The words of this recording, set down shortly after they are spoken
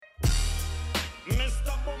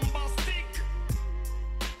Mr. Bombastic.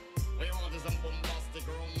 We want is a bombastic,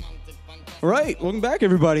 romantic, fantastic. All right, welcome back,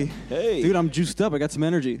 everybody. Hey, Dude, I'm juiced up. I got some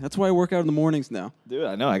energy. That's why I work out in the mornings now. Dude,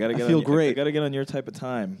 I know. I gotta get. feel on, great. I gotta get on your type of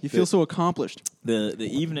time. You feel so accomplished. The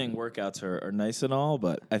evening workouts are nice and all,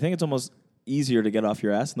 but I think it's almost easier to get off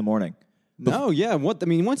your ass in the morning. No, yeah.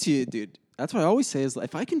 Once you, dude, that's what I always say is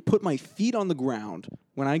if I can put my feet on the ground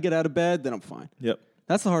when I get out of bed, then I'm fine. Yep.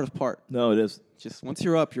 That's the hardest part. No, it is. Just once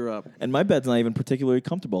you're up, you're up. And my bed's not even particularly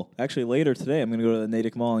comfortable. Actually, later today, I'm gonna go to the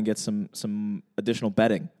Natick Mall and get some additional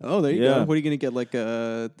bedding. Oh, there you Yeah. go. What are you gonna get? Like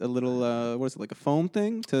a little what is it? Like a foam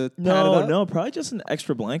thing to pad it up? No, probably just an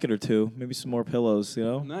extra blanket or two, maybe some more pillows. You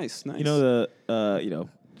know. Nice. You know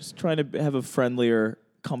just trying to have a friendlier,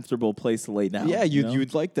 comfortable place to lay down. Yeah, you know?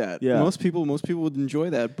 you'd like that. Yeah. Most people would enjoy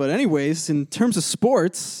that. But anyways, in terms of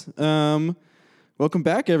sports, welcome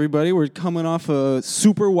back, everybody. We're coming off a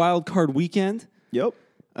super wild card weekend. Yep.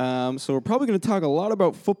 So we're probably going to talk a lot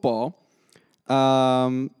about football.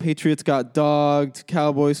 Patriots got dogged.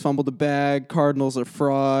 Cowboys fumbled the bag. Cardinals are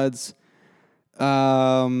frauds. There's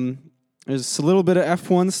a little bit of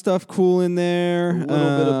F1 stuff cool in there.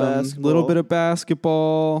 Little bit of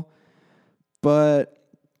basketball. But,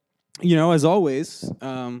 as always,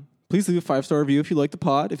 please leave a 5-star review if you like the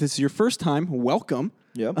pod. If this is your first time, welcome.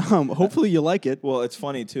 Yep. Hopefully you like it. Well, it's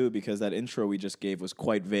funny too because that intro we just gave was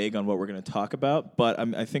quite vague on what we're going to talk about, but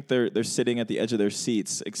I think they're sitting at the edge of their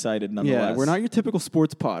seats, excited nonetheless. Yeah, we're not your typical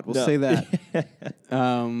sports pod. We'll say that.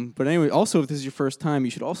 But anyway, also if this is your first time,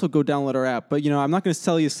 you should also go download our app. But I'm not going to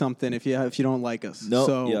sell you something if you don't like us. No.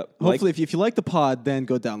 So Yep. hopefully, if you like the pod, then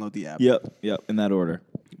go download the app. Yep, in that order.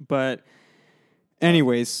 But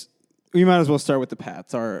anyways, we might as well start with the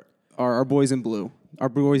Pats. Our boys in blue. Our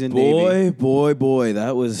boys in navy. Boy,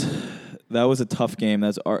 that was a tough game.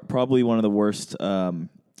 That's probably one of the worst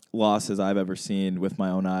losses I've ever seen with my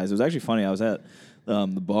own eyes. It was actually funny. I was at the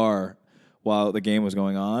bar while the game was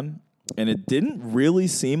going on, and it didn't really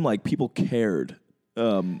seem like people cared.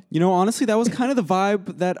 Honestly, that was kind of the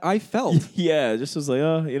vibe that I felt. Yeah, it just was like,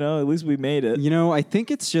 at least we made it. I think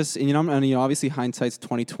it's just, obviously hindsight's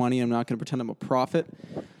 2020. I'm not going to pretend I'm a prophet.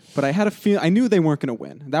 But I had a feel. I knew they weren't going to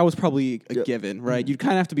win. That was probably a given, right? You'd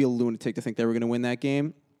kind of have to be a lunatic to think they were going to win that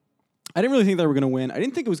game. I didn't really think they were going to win. I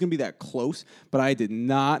didn't think it was going to be that close, but I did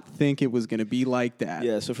not think it was going to be like that.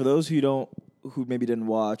 Yeah. So for those who maybe didn't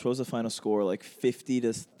watch, what was the final score? Like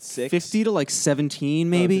 50-6. 50 to like 17,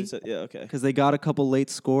 maybe. Yeah. Okay. Because they got a couple late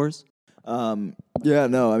scores. Yeah.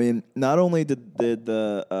 No. I mean, not only did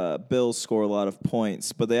the Bills score a lot of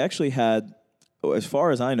points, but they actually had, as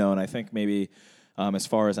far as I know, and I think maybe. As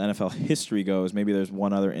far as NFL history goes, maybe there's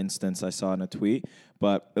one other instance I saw in a tweet,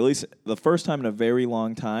 but at least the first time in a very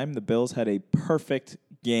long time, the Bills had a perfect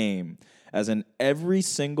game. As in every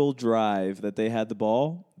single drive that they had the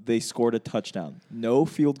ball, they scored a touchdown. No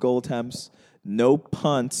field goal attempts, no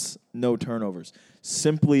punts, no turnovers.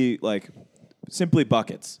 Simply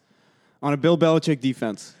buckets. On a Bill Belichick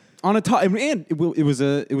defense. On a top, and it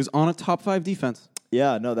was on a top 5 defense.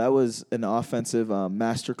 Yeah, no, that was an offensive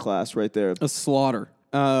masterclass right there. A slaughter.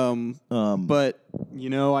 But,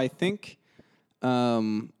 I think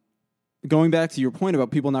going back to your point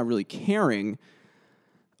about people not really caring,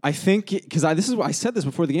 I think, because I said this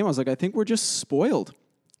before the game, I was like, I think we're just spoiled.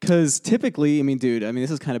 Because typically,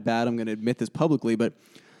 this is kind of bad, I'm going to admit this publicly, but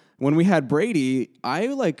when we had Brady, I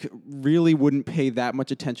really wouldn't pay that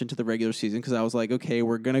much attention to the regular season because I was like, okay,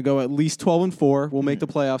 we're going to go at least 12-4. We'll make the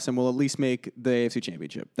playoffs and we'll at least make the AFC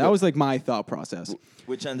Championship. That was my thought process.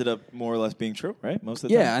 Which ended up more or less being true, right? Most of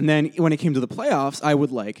the time. Yeah, and then when it came to the playoffs, I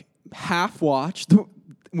would half watch.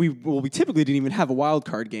 We typically didn't even have a wild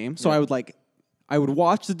card game, so yeah. I would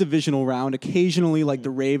watch the divisional round. Occasionally,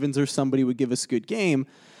 the Ravens or somebody would give us a good game,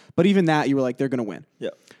 but even that, you were like, they're going to win.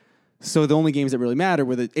 Yeah. So the only games that really matter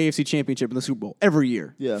were the AFC Championship and the Super Bowl every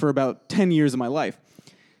year for about 10 years of my life.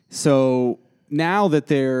 So now that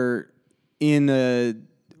they're in a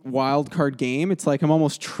wild card game, it's like I'm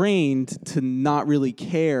almost trained to not really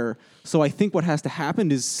care. So I think what has to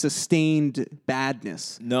happen is sustained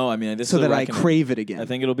badness. No, I mean, this so is that a I reckoning. crave it again. I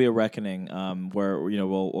think it'll be a reckoning where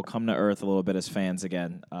we'll come to earth a little bit as fans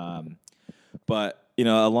again. But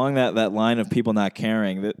along that line of people not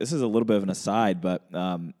caring, this is a little bit of an aside, but.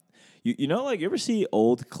 You ever see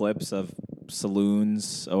old clips of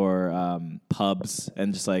saloons or pubs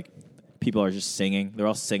and just people are just singing? They're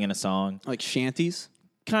all singing a song. Like shanties?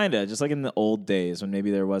 Kind of, just like in the old days when maybe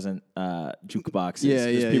there wasn't jukeboxes.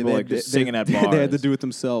 Yeah. People just singing at bars. They had to do it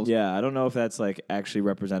themselves. Yeah, I don't know if that's actually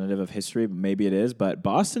representative of history, but maybe it is. But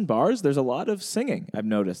Boston bars, there's a lot of singing, I've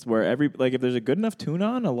noticed, where if there's a good enough tune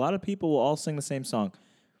on, a lot of people will all sing the same song.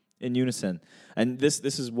 in unison. And this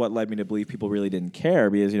is what led me to believe people really didn't care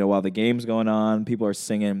because, while the game's going on, people are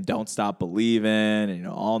singing Don't Stop Believing and,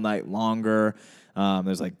 all night longer.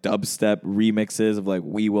 There's like dubstep remixes of like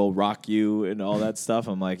We Will Rock You and all that stuff.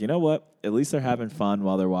 I'm like, you know what? At least they're having fun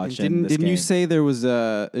while they're watching this Didn't game. you say there was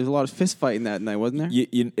a lot of fist fighting that night, wasn't there?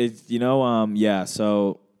 Yeah.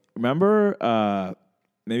 So remember,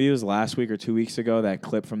 maybe it was last week or 2 weeks ago, that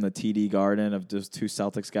clip from the TD Garden of those two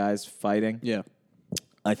Celtics guys fighting. Yeah.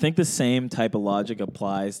 I think the same type of logic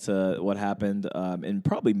applies to what happened in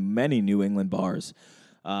probably many New England bars.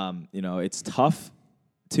 It's tough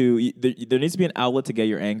there needs to be an outlet to get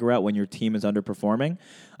your anger out when your team is underperforming.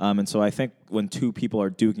 And so I think when two people are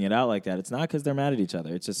duking it out like that, it's not because they're mad at each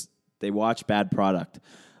other. It's just they watch bad product.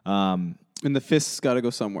 And the fists got to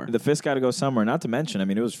go somewhere. The fists got to go somewhere. Not to mention,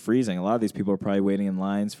 it was freezing. A lot of these people are probably waiting in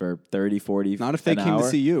lines for 30, 40 Not if they came to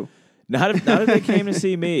see you. Not if they came to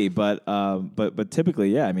see me, but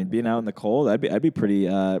typically, yeah. Being out in the cold, I'd be pretty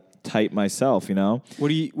tight myself, What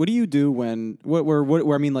do you do when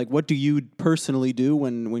what do you personally do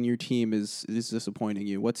when your team is disappointing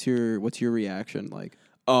you? What's your reaction like?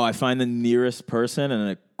 Oh, I find the nearest person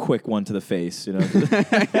and a quick one to the face,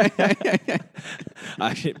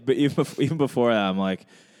 But even before that, I'm like,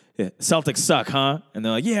 yeah, Celtics suck, huh? And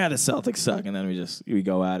they're like, yeah, the Celtics suck. And then we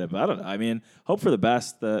go at it. But I don't know. Hope for the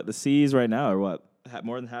best. The C's right now are what?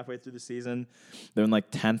 More than halfway through the season. They're in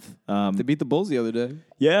like 10th. They beat the Bulls the other day.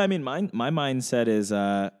 Yeah, my mindset is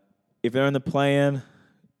if they're in the play-in,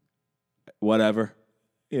 whatever.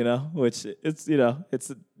 Which it's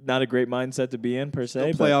not a great mindset to be in per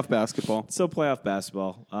se. Playoff basketball. Still playoff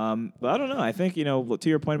basketball. But I don't know. I think, to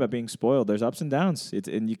your point about being spoiled, there's ups and downs.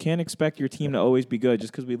 And you can't expect your team to always be good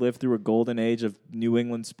just because we live through a golden age of New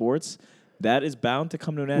England sports. That is bound to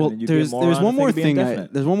come to an end. Well, and there's one more thing.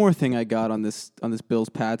 There's one more thing I got on this Bills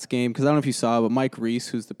Pats game because I don't know if you saw, but Mike Reese,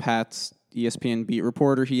 who's the Pats ESPN beat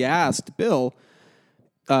reporter, he asked Bill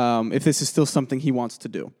if this is still something he wants to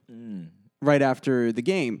do right after the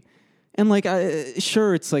game. And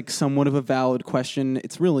sure, it's like somewhat of a valid question.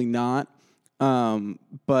 It's really not.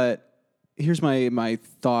 But here's my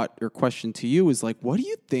thought or question to you is what do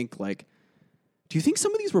you think? Do you think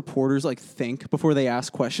some of these reporters think before they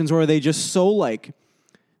ask questions, or are they just so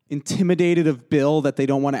intimidated of Bill that they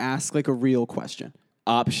don't want to ask a real question?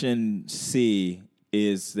 Option C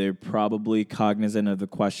is they're probably cognizant of the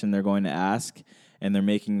question they're going to ask, and they're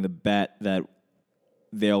making the bet that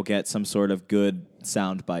they'll get some sort of good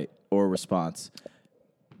soundbite or response.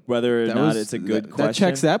 Whether or not it's a good question. That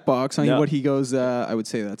checks that box. What he goes, I would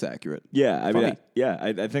say that's accurate. Yeah,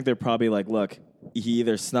 I think they're probably look, he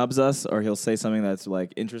either snubs us or he'll say something that's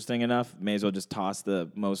interesting enough. May as well just toss the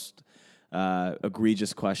most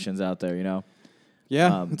egregious questions out there,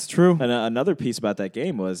 Yeah, it's true. And another piece about that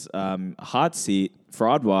game was Hot Seat,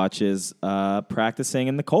 Fraud Watch is practicing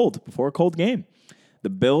in the cold before a cold game. The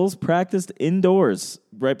Bills practiced indoors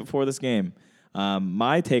right before this game.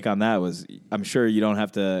 My take on that was, I'm sure you don't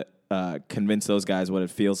have to convince those guys what it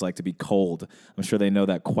feels like to be cold. I'm sure they know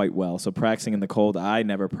that quite well. So practicing in the cold, I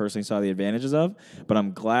never personally saw the advantages of, but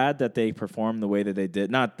I'm glad that they performed the way that they did.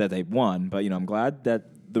 Not that they won, but I'm glad that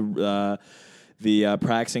the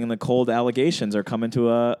practicing in the cold allegations are coming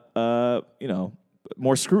to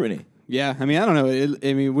more scrutiny. Yeah, I don't know.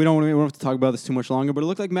 We don't have to talk about this too much longer, but it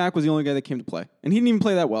looked like Mac was the only guy that came to play, and he didn't even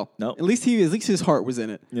play that well. No, at least his heart was in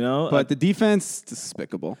it. But the defense,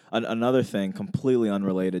 despicable. Another thing, completely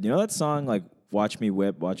unrelated. That song "Watch Me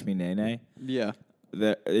Whip, Watch Me Nay Nay"? Yeah,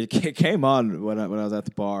 it came on when I was at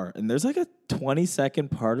the bar, and there's a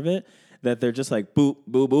 20-second part of it that they're just boop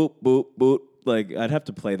boop boop boop boop. I'd have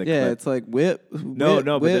to play the clip. Yeah, it's whip. No, whip,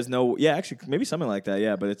 but there's no. Yeah, actually, maybe something like that.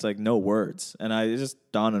 Yeah, but it's no words, and it just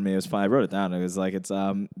dawned on me. It was fine. I wrote it down. It was it's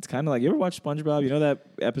kind of you ever watch SpongeBob? You know that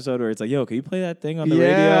episode where it's yo, can you play that thing on the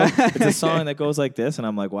radio? It's a song that goes like this, and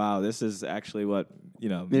I'm wow, this is actually what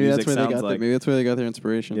Maybe music that's where sounds they got like. Maybe that's where they got their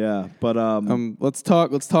inspiration. Yeah, but let's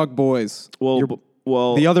talk boys.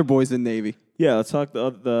 Well, the other boys in Navy. Yeah, let's talk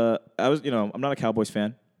I was I'm not a Cowboys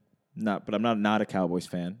fan. But I'm not a Cowboys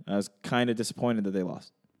fan. I was kind of disappointed that they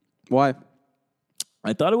lost. Why?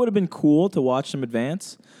 I thought it would have been cool to watch them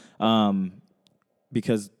advance,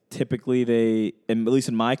 because typically they, at least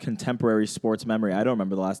in my contemporary sports memory, I don't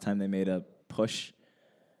remember the last time they made a push.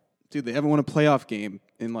 Dude, they haven't won a playoff game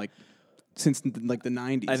in since the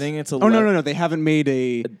 90s. I think it's no. They haven't made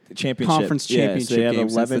a championship. Conference championship so they have game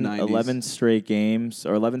 11, since the 90s. 11 straight games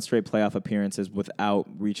or 11 straight playoff appearances without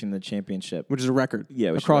reaching the championship. Which is a record.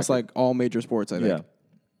 Yeah, across all major sports, I think.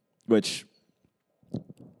 Yeah.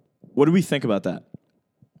 What do we think about that?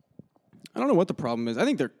 I don't know what the problem is. I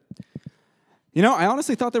think they're... I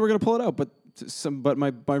honestly thought they were going to pull it out, but But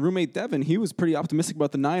my roommate Devin, he was pretty optimistic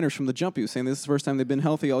about the Niners from the jump. He was saying this is the first time they've been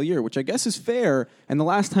healthy all year, which I guess is fair. And the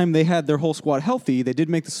last time they had their whole squad healthy, they did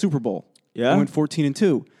make the Super Bowl. Yeah? They went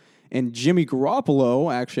 14-2. And Jimmy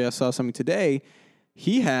Garoppolo, actually, I saw something today.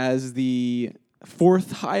 He has the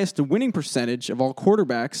 4th highest winning percentage of all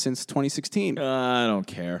quarterbacks since 2016. I don't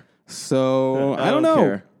care. So I don't know.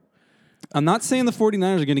 Care. I'm not saying the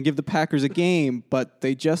 49ers are going to give the Packers a game, but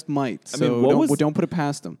they just might. So don't put it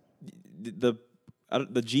past them.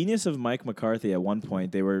 The genius of Mike McCarthy at one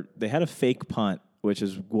point, they had a fake punt, which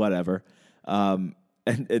is whatever, and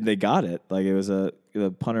they got it. Like it was the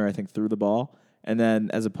punter I think threw the ball, and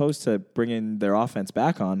then as opposed to bringing their offense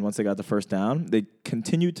back on once they got the first down, they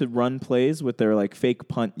continued to run plays with their like fake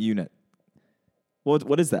punt unit.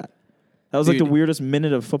 What is that? That was like the weirdest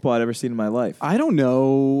minute of football I'd ever seen in my life. I don't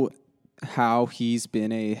know how he's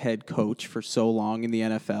been a head coach for so long in the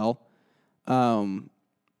NFL.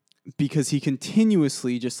 Because he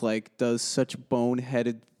continuously just like does such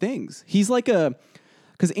boneheaded things. He's like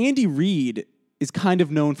because Andy Reid is kind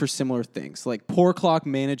of known for similar things, like poor clock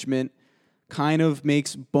management, kind of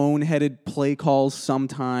makes boneheaded play calls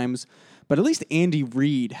sometimes, but at least Andy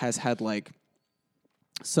Reid has had like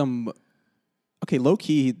some, okay, low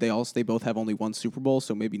key, they both have only one Super Bowl,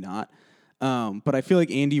 so maybe not. But I feel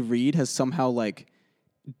like Andy Reid has somehow like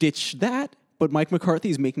ditched that, but Mike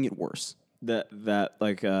McCarthy is making it worse. That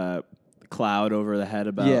like cloud over the head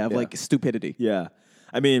about like stupidity. Yeah,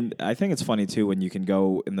 I mean, I think it's funny too when you can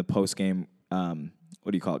go in the post game, what do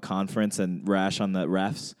you call it, conference and rash on the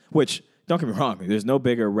refs. Which don't get me wrong, there's no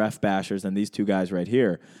bigger ref bashers than these two guys right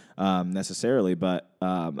here necessarily. But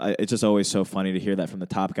it's just always so funny to hear that from the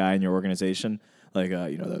top guy in your organization. Like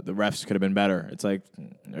the refs could have been better. It's like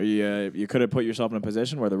you could have put yourself in a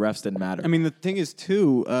position where the refs didn't matter. I mean, the thing is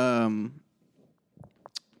too.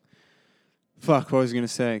 What was I going to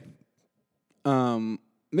say?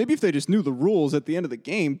 Maybe if they just knew the rules at the end of the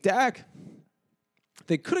game, Dak,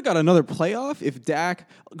 they could have got another playoff if Dak,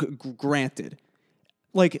 granted.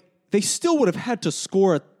 Like, they still would have had to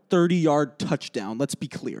score a 30-yard touchdown, let's be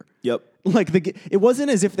clear. Yep. Like, it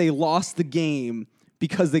wasn't as if they lost the game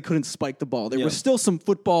because they couldn't spike the ball. There was still some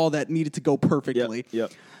football that needed to go perfectly.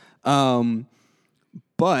 Yep.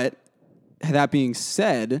 But that being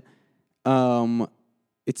said,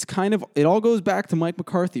 it's kind of, it all goes back to Mike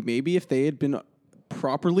McCarthy. Maybe if they had been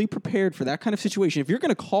properly prepared for that kind of situation, if you're going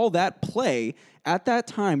to call that play at that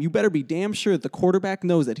time, you better be damn sure that the quarterback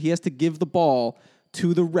knows that he has to give the ball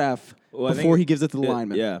to the ref before he gives it to the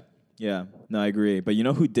lineman. Yeah. No, I agree. But you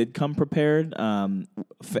know who did come prepared?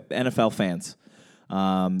 NFL fans.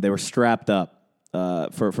 They were strapped up.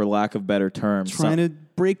 For lack of better terms, trying to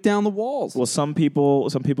break down the walls. Well, some people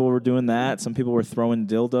were doing that. Some people were throwing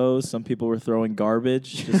dildos. Some people were throwing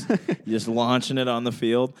garbage, just launching it on the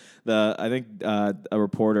field. I think a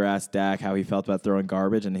reporter asked Dak how he felt about throwing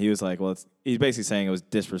garbage, and he was like, "Well, he's basically saying it was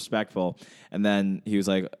disrespectful." And then he was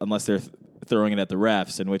like, "Unless they're throwing it at the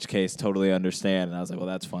refs, in which case, totally understand." And I was like, "Well,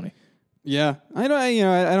 that's funny." Yeah, I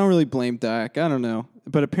don't really blame Dak. I don't know,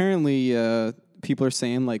 but apparently people are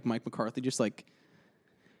saying like Mike McCarthy just like.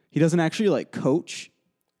 He doesn't actually like coach.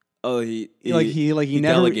 Oh, he never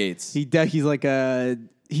delegates. He delegates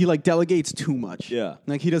too much. Yeah,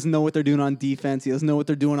 like he doesn't know what they're doing on defense. He doesn't know what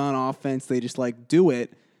they're doing on offense. They just like do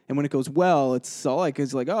it, and when it goes well, it's all like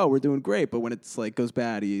it's like oh we're doing great. But when it's like goes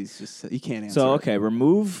bad, he can't answer. So okay,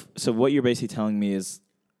 So what you're basically telling me is,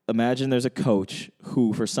 imagine there's a coach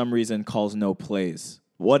who for some reason calls no plays.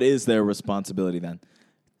 What is their responsibility then?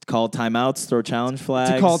 Call timeouts, throw challenge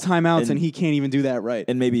flags. To call timeouts, and he can't even do that right.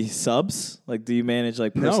 And maybe subs? Like, do you manage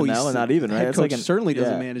like personnel or not even, right? Head coach certainly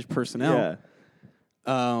doesn't manage personnel.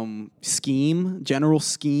 Yeah. General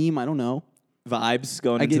scheme, I don't know. Vibes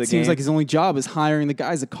going into the game. It seems like his only job is hiring the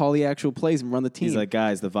guys that call the actual plays and run the team. He's like,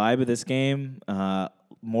 guys, the vibe of this game,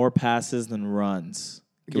 more passes than runs.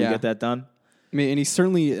 Can we get that done? I mean, and he's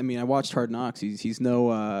certainly, I watched Hard Knocks. He's no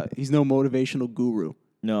motivational guru.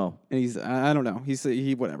 No. And he's, I don't know. He's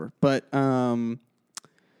whatever. But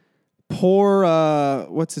poor,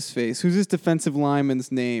 what's his face? Who's his defensive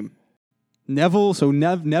lineman's name? Neville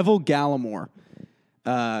Gallimore.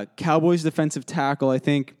 Cowboys defensive tackle. I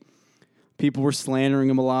think people were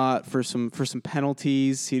slandering him a lot for some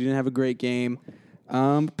penalties. He didn't have a great game.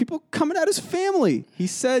 People coming at his family. He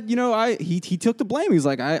said, he took the blame. He's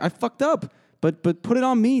like, I fucked up. But put it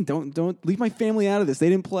on me. Don't leave my family out of this. They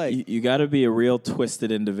didn't play. You got to be a real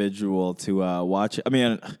twisted individual to watch it. I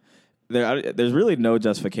mean, there's really no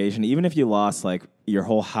justification. Even if you lost like your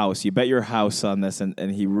whole house, you bet your house on this,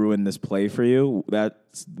 and he ruined this play for you.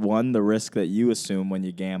 That's one, the risk that you assume when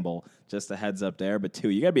you gamble. Just a heads up there. But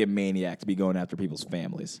two, you got to be a maniac to be going after people's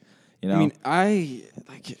families. You know, I mean,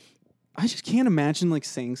 I just can't imagine like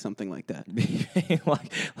saying something like that.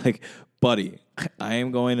 like, buddy, I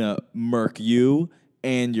am going to murk you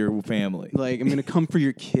and your family. Like, I'm gonna come for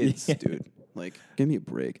your kids, dude. Like, give me a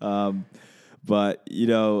break. But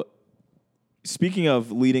speaking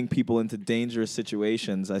of leading people into dangerous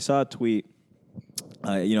situations, I saw a tweet.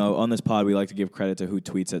 On this pod, we like to give credit to who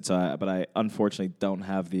tweets it. But I unfortunately don't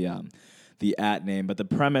have the @ name. But the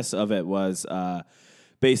premise of it was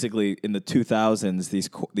basically in the 2000s,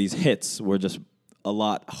 these hits were just a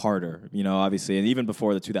lot harder. Obviously, and even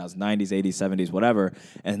before the 2090s, 80s, 70s, whatever.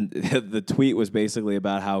 And the tweet was basically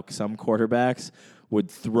about how some quarterbacks would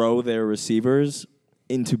throw their receivers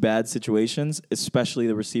into bad situations, especially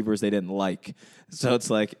the receivers they didn't like. So it's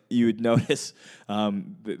like you would notice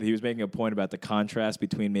he was making a point about the contrast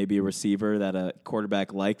between maybe a receiver that a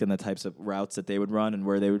quarterback liked and the types of routes that they would run and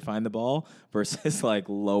where they would find the ball versus like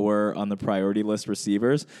lower on the priority list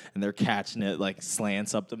receivers, and they're catching it like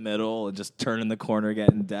slants up the middle and just turning the corner,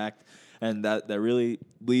 getting decked. And that really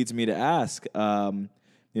leads me to ask,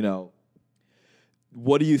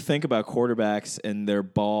 what do you think about quarterbacks and their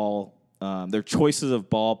their choices of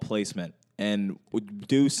ball placement? And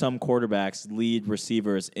do some quarterbacks lead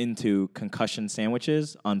receivers into concussion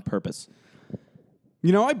sandwiches on purpose?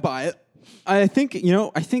 I buy it. I think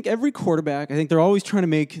every quarterback, they're always trying to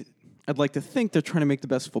make, I'd like to think they're trying to make the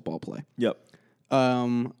best football play. Yep.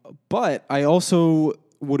 But I also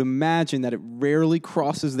would imagine that it rarely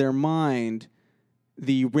crosses their mind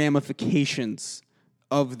the ramifications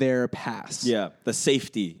of their pass. Yeah, the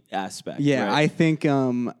safety aspect. Yeah, right?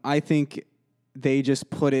 I think they just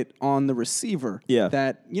put it on the receiver. Yeah.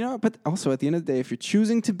 That, but also at the end of the day, if you're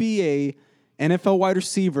choosing to be a NFL wide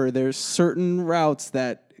receiver, there's certain routes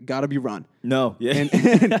that got to be run. No.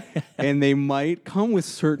 Yeah. And they might come with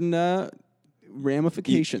certain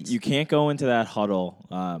ramifications. You can't go into that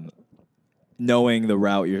huddle knowing the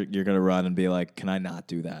route you're going to run and be like, can I not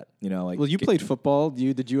do that? Well, you played football.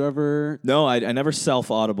 Did you ever? No, I never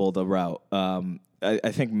self-audible the route.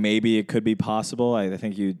 I think maybe it could be possible. I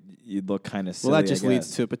think you'd look kind of silly. Well, that just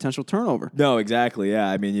leads to a potential turnover. No, exactly. Yeah,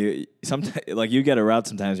 I mean, you sometimes you get a route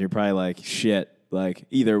sometimes, and you're probably like, shit. Like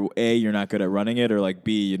either A, you're not good at running it, or like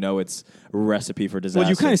B, it's a recipe for disaster. Well,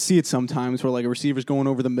 you kind of see it sometimes where like a receiver's going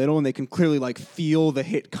over the middle and they can clearly like feel the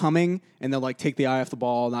hit coming and they'll like take the eye off the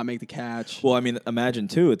ball, not make the catch. Well, I mean, imagine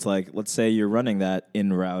too, it's like, let's say you're running that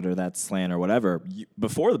in route or that slant or whatever.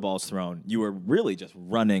 Before the ball's thrown, you were really just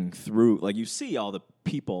running through, like you see all the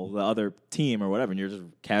people, the other team or whatever, and you're just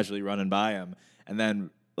casually running by them. And then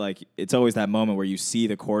like it's always that moment where you see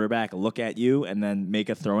the quarterback look at you and then make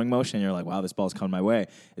a throwing motion and you're like, wow, this ball's coming my way.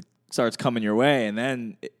 It starts coming your way, and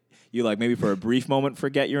then you like maybe for a brief moment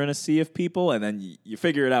forget you're in a sea of people, and then you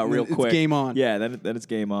figure it out real quick. It's game on. Yeah, then it's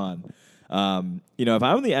game on. If I'm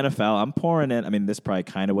in the NFL, I'm pouring in. I mean, this is probably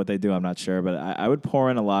kind of what they do. I'm not sure, but I would pour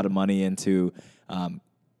in a lot of money into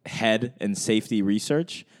head and safety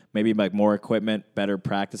research, maybe like more equipment, better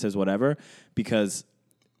practices, whatever, because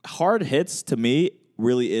hard hits to me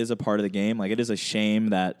really is a part of the game. Like, it is a shame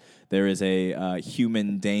that there is a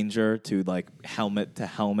human danger to like helmet to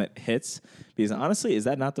helmet hits, because honestly, is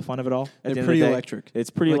that not the fun of it all? They're pretty electric. It's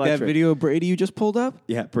pretty like electric. That video of Brady you just pulled up.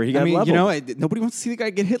 Yeah, Brady got leveled. Nobody wants to see the guy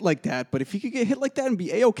get hit like that. But if he could get hit like that and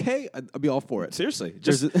be A-okay, I'd be all for it. Seriously,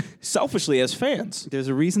 just selfishly as fans. There's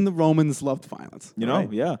a reason the Romans loved violence.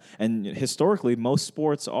 Right? Yeah, and historically, most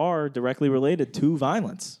sports are directly related to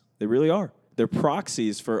violence. They really are. They're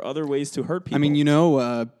proxies for other ways to hurt people. I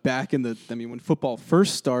mean, back in when football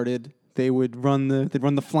first started, they would run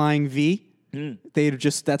the flying V.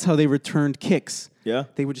 That's how they returned kicks. Yeah.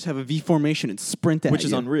 They would just have a V formation and sprint at Which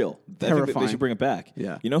is unreal. Terrifying. I think they should bring it back.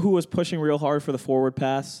 Yeah. You know who was pushing real hard for the forward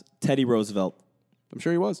pass? Teddy Roosevelt. I'm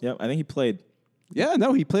sure he was. Yeah, I think he played. Yeah,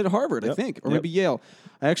 no, he played at Harvard, I think, or maybe Yale.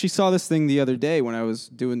 I actually saw this thing the other day when I was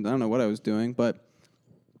doing, I don't know what I was doing, but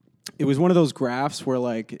it was one of those graphs where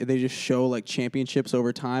like they just show like championships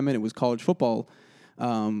over time, and it was college football.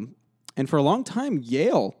 And for a long time,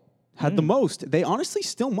 Yale had the most. They honestly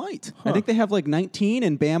still might. I think they have like 19,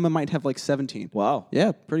 and Bama might have like 17. Wow.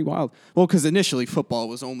 Yeah, pretty wild. Well, because initially football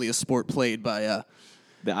was only a sport played by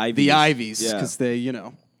the Ivies. The Ivies, Yeah. because they,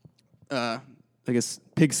 I guess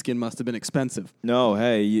pigskin must have been expensive. No,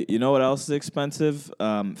 hey, you know what else is expensive?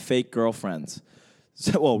 Fake girlfriends.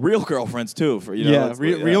 Well, real girlfriends too.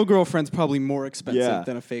 Real girlfriend's probably more expensive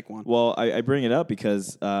than a fake one. Well, I bring it up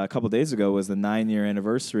because a couple of days ago was the 9-year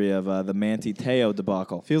anniversary of the Manti Te'o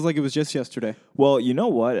debacle. Feels like it was just yesterday. Well, you know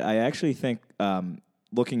what? I actually think,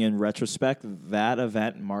 looking in retrospect, that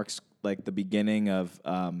event marks like the beginning of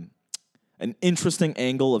an interesting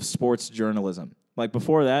angle of sports journalism. Like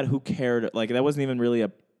before that, who cared? Like that wasn't even really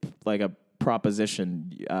a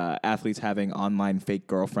proposition, athletes having online fake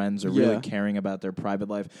girlfriends or really caring about their private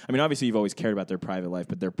life. I mean, obviously you've always cared about their private life,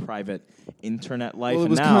 but their private internet life, Well,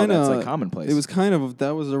 and now that's like commonplace. It was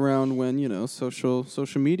that was around when, social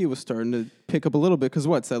media was starting to pick up a little bit. Because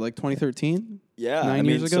what's that, like 2013? Yeah, 9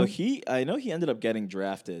 years ago? So I know he ended up getting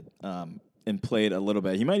drafted and played a little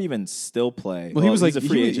bit. He might even still play. Well, he was he's like a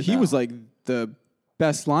free agent he now. was like the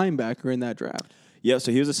best linebacker in that draft. Yeah,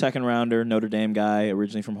 so he was a second rounder, Notre Dame guy,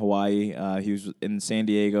 originally from Hawaii. He was in San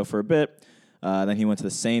Diego for a bit. Then he went to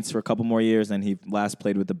the Saints for a couple more years. Then he last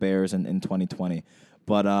played with the Bears in 2020.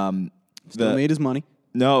 But Still made his money.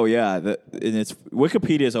 No, yeah, and it's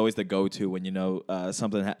Wikipedia is always the go-to when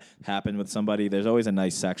something happened with somebody. There's always a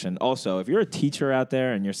nice section. Also, if you're a teacher out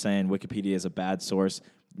there and you're saying Wikipedia is a bad source,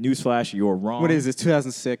 newsflash, you're wrong. What is it?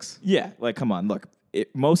 2006. Yeah, like come on, look.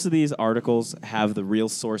 Most of these articles have the real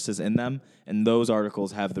sources in them, and those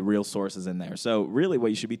articles have the real sources in there. So really,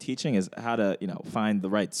 what you should be teaching is how to, find the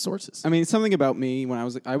right sources. I mean, something about me when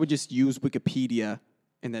I would just use Wikipedia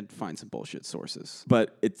and then find some bullshit sources.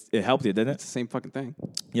 But it helped you, didn't It's it? the same fucking thing.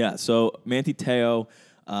 Yeah. So Manti Te'o,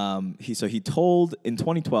 he told in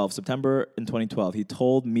 2012, September in 2012, he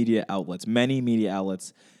told many media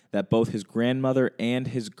outlets, that both his grandmother and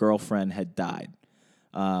his girlfriend had died.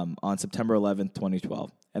 On September 11th,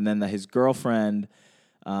 2012. And then that his girlfriend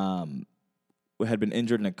had been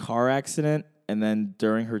injured in a car accident, and then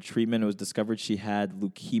during her treatment, it was discovered she had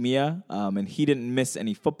leukemia, and he didn't miss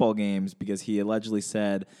any football games because he allegedly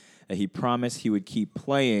said that he promised he would keep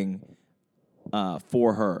playing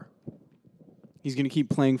for her. He's going to keep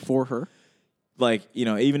playing for her? Like,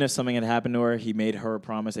 even if something had happened to her, he made her a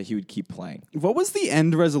promise that he would keep playing. What was the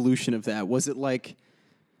end resolution of that? Was it like...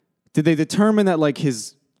 Did they determine that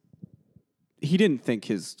he didn't think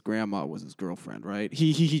his grandma was his girlfriend, right?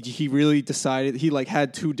 He really decided he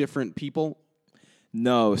had two different people.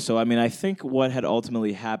 No, so I mean, I think what had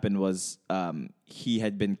ultimately happened was he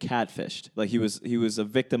had been catfished. Like he was a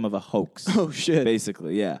victim of a hoax. Oh shit!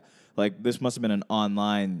 Basically, yeah. Like this must have been an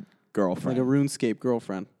online girlfriend, like a RuneScape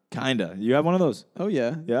girlfriend. Kinda. You have one of those? Oh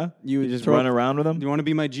yeah. Yeah. You just run around with them. Do you want to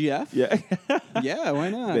be my GF? Yeah. Yeah. Why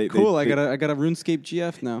not? Cool. I got a RuneScape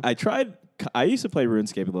GF now. I used to play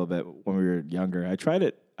RuneScape a little bit when we were younger. I tried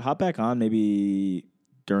it. Hop back on maybe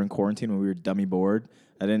during quarantine when we were dummy bored.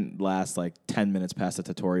 I didn't last like 10 minutes past the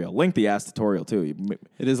tutorial. Lengthy ass tutorial too.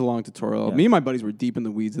 It is a long tutorial. Yeah. Me and my buddies were deep in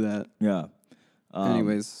the weeds of that. Yeah.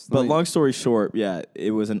 Anyways, but long story short, yeah,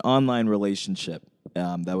 it was an online relationship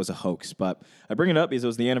that was a hoax. But I bring it up because it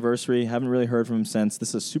was the anniversary. Haven't really heard from him since. This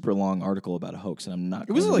is a super long article about a hoax, and I'm not.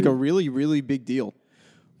 It was like a really, really big deal.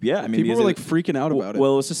 Yeah, I mean, people were freaking out about it.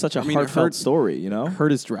 Well, it was just such a heartfelt story,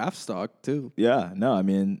 Hurt his draft stock too. Yeah, no, I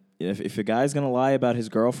mean, if a guy's gonna lie about his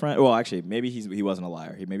girlfriend, well, actually, maybe he wasn't a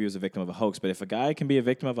liar. Maybe he was a victim of a hoax. But if a guy can be a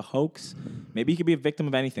victim of a hoax, maybe he could be a victim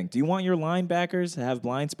of anything. Do you want your linebackers to have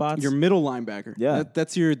blind spots? Your middle linebacker. Yeah,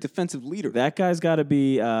 that's your defensive leader. That guy's got to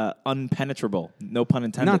be unpenetrable. No pun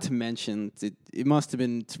intended. Not to mention, it must have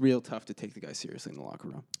been real tough to take the guy seriously in the locker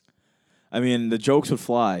room. I mean, the jokes would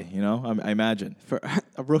fly, I imagine. For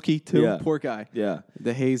a rookie, too. Yeah. Poor guy. Yeah.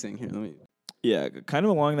 The hazing. Here, let me... Yeah, kind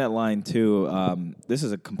of along that line, too. This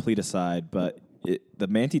is a complete aside, but the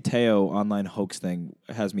Manti Te'o online hoax thing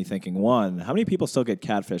has me thinking, one, how many people still get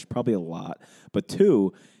catfish? Probably a lot. But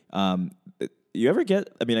two, you ever get,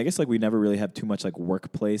 I mean, I guess we never really have too much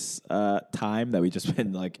workplace time that we just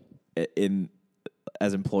been in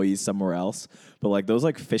as employees somewhere else, but those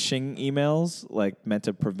phishing emails meant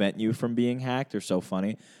to prevent you from being hacked are so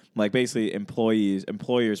funny. Basically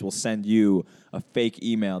employers will send you a fake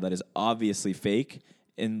email that is obviously fake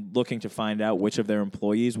and looking to find out which of their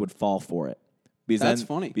employees would fall for it. That's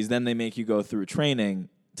funny. Because then they make you go through training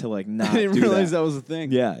to not I didn't realize that was a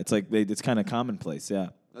thing. Yeah, it's it's kind of commonplace, yeah.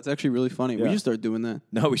 That's actually really funny. Yeah. We should start doing that.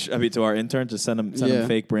 No, we should. I mean, to our interns, just send them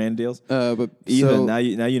fake brand deals. But Even now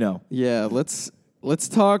you know. Yeah, let's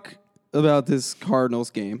talk about this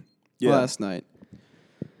Cardinals game last night.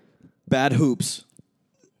 Bad hoops.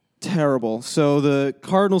 Terrible. So the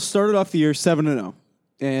Cardinals started off the year 7-0,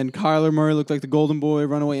 and Kyler Murray looked like the golden boy,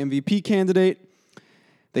 runaway MVP candidate.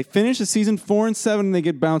 They finish the season 4-7, and they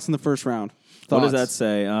get bounced in the first round. Thoughts? What does that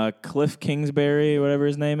say? Cliff Kingsbury, whatever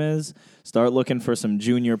his name is. Start looking for some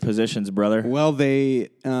junior positions, brother. Well,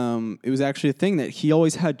 it was actually a thing that he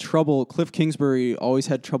always had trouble. Cliff Kingsbury always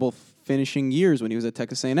had trouble finishing years when he was at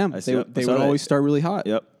Texas A&M. They would always start really hot.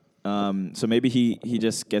 Yep. So maybe he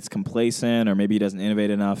just gets complacent, or maybe he doesn't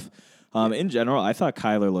innovate enough. In general, I thought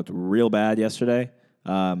Kyler looked real bad yesterday.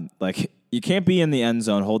 You can't be in the end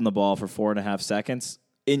zone holding the ball for 4.5 seconds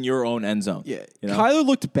in your own end zone. Yeah, Kyler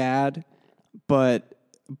looked bad, but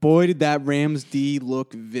boy, did that Rams D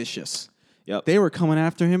look vicious. Yep. They were coming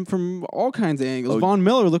after him from all kinds of angles. Von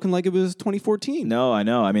Miller looking like it was 2014. No, I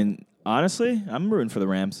know. I mean, honestly, I'm rooting for the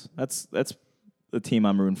Rams. That's the team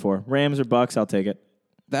I'm rooting for. Rams or Bucks, I'll take it.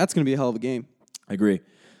 That's going to be a hell of a game. I agree.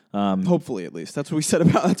 Hopefully, at least. That's what we said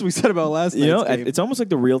about. That's what we said about last night's game. It's almost like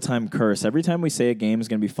the real-time curse. Every time we say a game is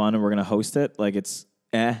going to be fun and we're going to host it, like it's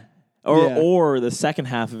or the second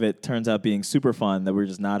half of it turns out being super fun that we're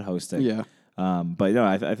just not hosting. Yeah. But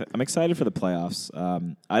I'm excited for the playoffs.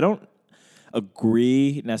 I don't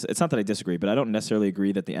agree. It's not that I disagree, but I don't necessarily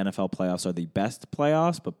agree that the NFL playoffs are the best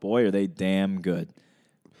playoffs. But boy, are they damn good.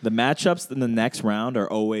 The matchups in the next round are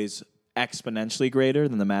always exponentially greater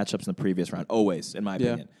than the matchups in the previous round. Always, in my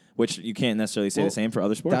opinion. Which you can't necessarily say the same for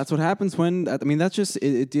other sports. That's what happens when. I mean, that's just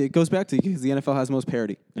it goes back to because the NFL has most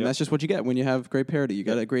parity, and that's just what you get when you have great parity. You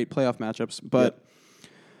got a great playoff matchups, but.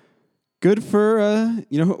 Good for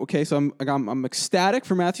Okay, so I'm ecstatic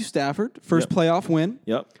for Matthew Stafford, first playoff win.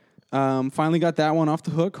 Yep. Finally got that one off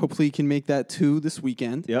the hook. Hopefully he can make that 2 this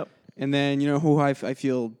weekend. Yep. And then who I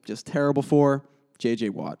feel just terrible for, J.J.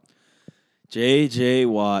 Watt. J.J.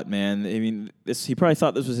 Watt, man. I mean, he probably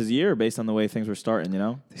thought this was his year based on the way things were starting.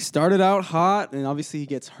 They started out hot, and obviously he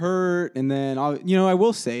gets hurt. And then I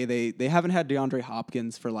will say they haven't had DeAndre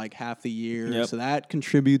Hopkins for like half the year, so that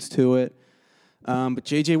contributes to it. But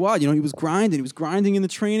J.J. Watt, he was grinding. He was grinding in the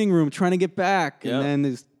training room, trying to get back. And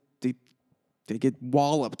then they get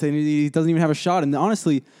walloped, and he doesn't even have a shot. And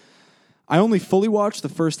honestly, I only fully watched the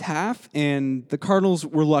first half, and the Cardinals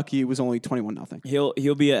were lucky it was only 21-0.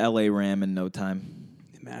 He'll be a L.A. Ram in no time.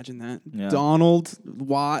 Imagine that. Yeah. Donald,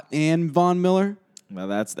 Watt, and Von Miller. Well,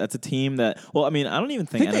 that's a team that. Well, I mean, I don't even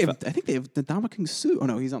think. I think they have Ndamukong Suh. Oh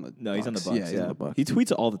no, he's on the. No, he's on the Bucks. Bucks. Yeah, he's on the Bucks. He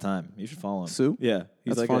tweets all the time. You should follow him. Suh? Yeah,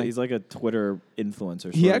 he's like a Twitter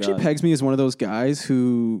influencer. He actually pegs me as one of those guys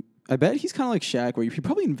who I bet he's kind of like Shaq, where he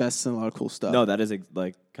probably invests in a lot of cool stuff. No, that is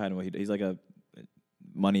like kind of what he's like a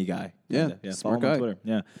money guy. Yeah, follow smart him guy. on Twitter.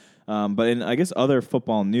 Yeah, but in I guess other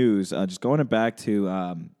football news, just going back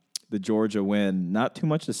to the Georgia win. Not too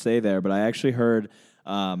much to say there, but I actually heard.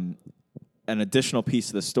 An additional piece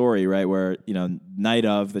of the story, right, where, night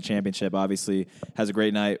of the championship, obviously has a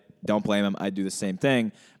great night. Don't blame him. I do the same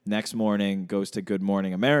thing. Next morning goes to Good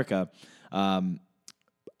Morning America.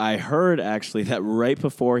 I heard, actually, that right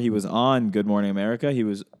before he was on Good Morning America, he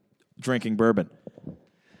was drinking bourbon.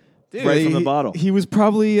 Dude, right from the bottle. He was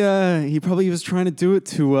probably was trying to do it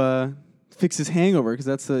to fix his hangover, because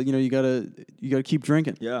that's you gotta keep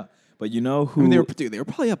drinking. Yeah. But you know who... I mean, they were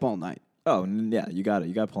probably up all night. Oh, yeah, you got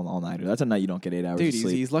to pull an all-nighter. That's a night you don't get 8 hours of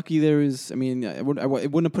sleep. He's lucky there was, I mean, it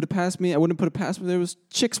wouldn't have put it past me. I wouldn't have put it past me. There was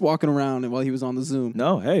chicks walking around while he was on the Zoom.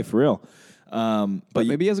 No, hey, for real. But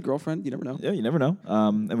maybe he has a girlfriend. You never know. Yeah, you never know.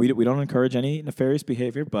 And we don't encourage any nefarious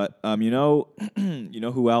behavior. But you know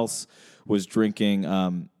who else was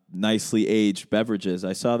drinking nicely aged beverages?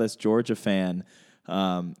 I saw this Georgia fan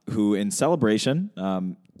who, in celebration,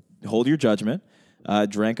 hold your judgment,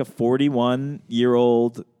 drank a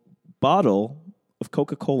 41-year-old bottle of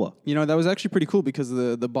Coca-Cola. That was actually pretty cool, because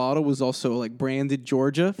the bottle was also like branded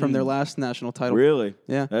Georgia from their last national title. Really?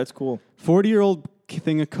 Yeah. That's cool. 40-year-old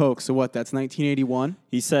thing of Coke. So what? That's 1981.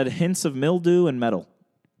 He said hints of mildew and metal.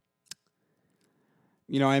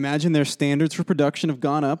 I imagine their standards for production have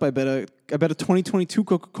gone up. I bet a 2022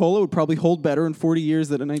 Coca-Cola would probably hold better in 40 years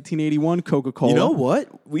than a 1981 Coca-Cola. You know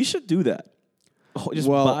what? We should do that. Just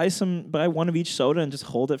Well, buy one of each soda and just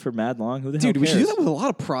hold it for mad long. Who the hell dude, cares? we should do that with a lot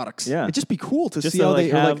of products. Yeah. It'd just be cool to Just see to, how like, they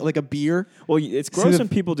have- like a beer. Well, it's gross when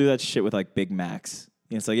people do that shit with like Big Macs.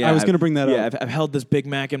 It's like, yeah, I was going to bring that yeah, up. I've held this Big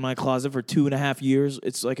Mac in my closet for 2.5 years.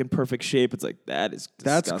 It's like in perfect shape. It's like, that is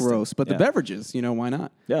That's disgusting. gross. But the beverages, why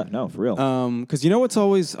not? Yeah, no, for real. Because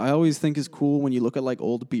what's I always think is cool when you look at like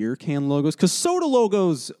old beer can logos, because soda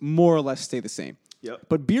logos more or less stay the same. Yep.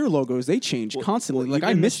 But beer logos, they change constantly. Well, like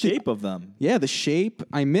I even miss the shape of them. Yeah, the shape.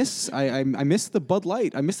 I miss the Bud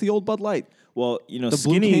Light. I miss the old Bud Light. Well,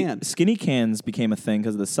 blue can. skinny cans became a thing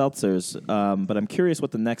because of the seltzers. But I'm curious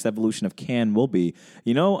what the next evolution of can will be.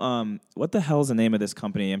 What the hell is the name of this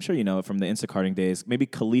company? I'm sure you know it from the Instacarting days. Maybe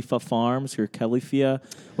Khalifa Farms or Califia,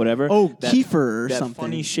 whatever. Oh, kefir or that something.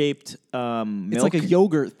 funny shaped milk. It's like a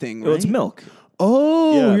yogurt thing, right? Oh, it's milk.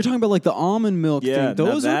 Oh, Yeah. you're talking about like the almond milk Yeah, thing.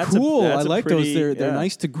 Those now are that's a- cool. that's I a like pretty- those. They're yeah.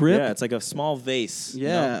 nice to grip. Yeah, it's like a small vase.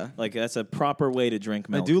 Yeah. Like that's a proper way to drink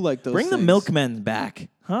milk. do like those Bring the things. milkmen back,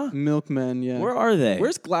 huh? Milkmen, yeah. Where are they?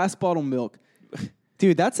 Where's glass bottle milk?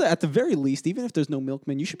 Dude, that's at the very least, even if there's no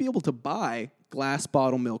milkman, you should be able to buy glass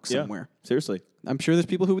bottle milk Yeah, somewhere. seriously. I'm sure there's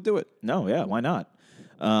people who would do it. No, yeah, why not?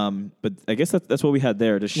 But I guess that's what we had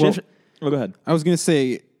there. To shift. Go ahead. I was going to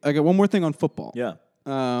say, I got one more thing on football. Yeah.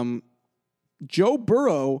 Joe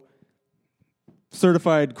Burrow,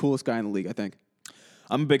 certified coolest guy in the league, I think.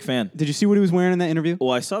 I'm a big fan. Did you see what he was wearing in that interview?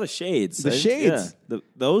 Well, I saw the shades. The shades. Yeah,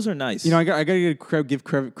 those are nice. You know, I got to give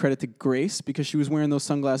credit to Grace because she was wearing those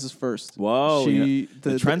sunglasses first. Whoa, the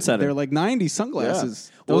trendsetter. They're like 90s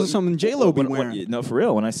sunglasses. Yeah. Those are something J-Lo be wearing. No, for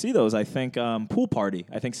real. When I see those, I think pool party.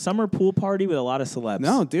 I think summer pool party with a lot of celebs.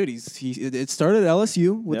 No, dude, it started at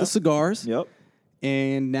LSU with the cigars. Yep.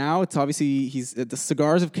 And now it's obviously the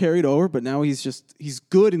cigars have carried over, but now he's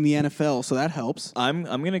good in the NFL, so that helps. I'm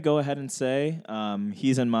gonna go ahead and say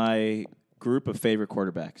he's in my group of favorite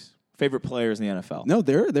quarterbacks, favorite players in the NFL. No,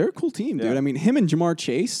 they're a cool team, dude. Yeah. I mean, him and Jamar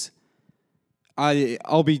Chase.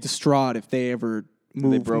 I'll be distraught if they ever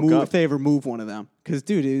move up. if they ever move one of them, because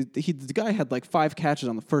dude, the guy had like 5 catches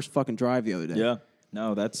on the first fucking drive the other day. Yeah.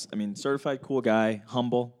 No, certified cool guy,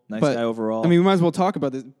 humble, nice But, guy overall. I mean, we might as well talk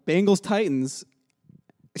about this. Bengals Titans.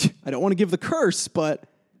 I don't want to give the curse, but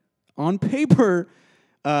on paper,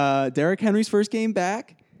 Derrick Henry's first game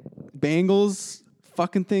back. Bengals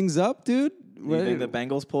fucking things up, dude. do you think the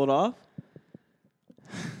Bengals pull it off?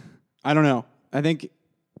 I don't know. I think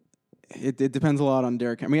it depends a lot on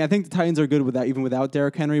Derrick Henry. I mean, I think the Titans are good with that, even without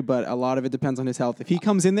Derrick Henry, but a lot of it depends on his health. If he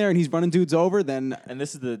comes in there and he's running dudes over, then... And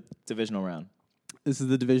this is the divisional round. This is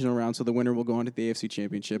the divisional round, so the winner will go on to the AFC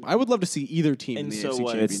Championship. I would love to see either team in the AFC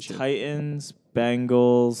Championship. It's Titans,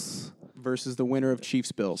 Bengals... versus the winner of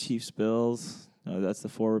Chiefs-Bills. Chiefs-Bills. No, that's the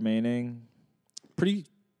 4 remaining.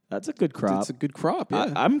 That's a good crop. It's a good crop,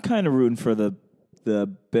 yeah. I'm kind of rooting for the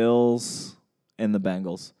Bills and the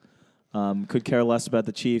Bengals. Could care less about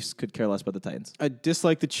the Chiefs. Could care less about the Titans. I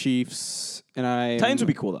dislike the Chiefs, and Titans would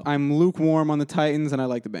be cool, though. I'm lukewarm on the Titans, and I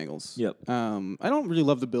like the Bengals. Yep. I don't really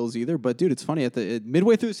love the Bills either, but dude, it's funny.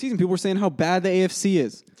 Midway through the season, people were saying how bad the AFC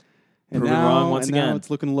is, and Proven wrong once again. Now it's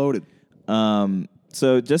looking loaded.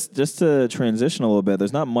 So just to transition a little bit,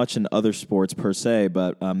 there's not much in other sports per se,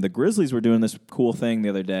 but the Grizzlies were doing this cool thing the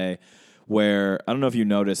other day where, I don't know if you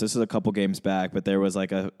noticed, this is a couple games back, but there was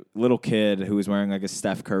like a little kid who was wearing like a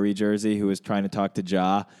Steph Curry jersey who was trying to talk to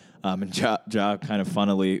Ja, and Ja kind of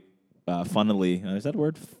funnily, is that a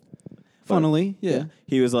word? Funnily, yeah.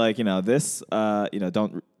 He was like, this,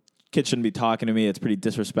 kid shouldn't be talking to me. It's pretty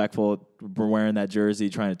disrespectful. We're wearing that jersey,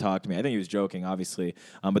 trying to talk to me. I think he was joking, obviously.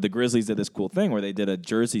 But the Grizzlies did this cool thing where they did a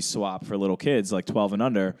jersey swap for little kids, like 12 and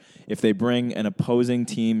under. If they bring an opposing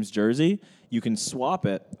team's jersey, you can swap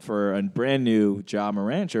it for a brand new Ja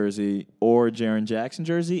Morant jersey or Jaren Jackson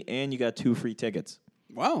jersey, and you got 2 free tickets.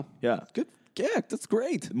 Wow. Yeah. Good. Yeah, that's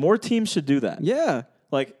great. More teams should do that. Yeah.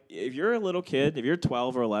 Like, if you're a little kid, if you're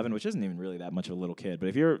 12 or 11, which isn't even really that much of a little kid, but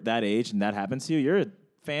if you're that age and that happens to you, you're a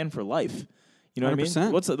fan for life. You know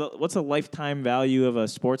 100%. what I mean? What's a lifetime value of a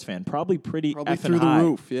sports fan? Probably effing through high. the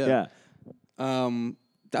roof. Yeah.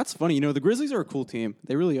 That's funny. The Grizzlies are a cool team.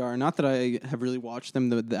 They really are. Not that I have really watched them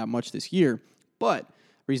that much this year, but the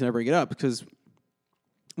reason I bring it up because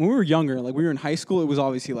when we were younger, like we were in high school, it was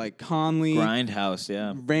obviously like Conley, Grindhouse,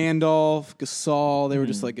 yeah. Randolph, Gasol. They were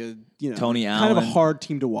just like Tony kind of a Allen. hard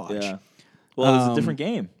team to watch. Yeah. Well, it was a different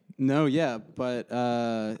game. No, yeah, but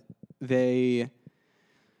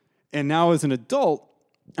and now as an adult,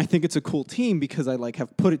 I think it's a cool team because I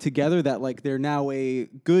have put it together that they're now a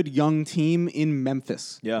good young team in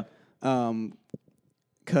Memphis. Yeah.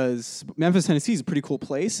 Because Memphis, Tennessee is a pretty cool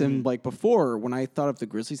place, and before when I thought of the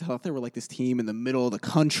Grizzlies, I thought they were this team in the middle of the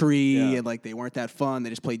country, and they weren't that fun. They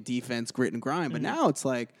just played defense, grit and grind. But now it's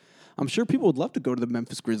I'm sure people would love to go to the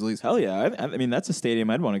Memphis Grizzlies. Hell yeah. I mean, that's a stadium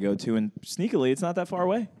I'd want to go to, and sneakily, it's not that far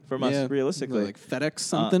away from us, realistically. Like FedEx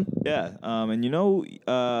something. Yeah. And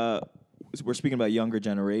we're speaking about younger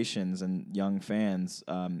generations and young fans.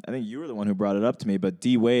 I think you were the one who brought it up to me, but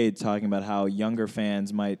D. Wade talking about how younger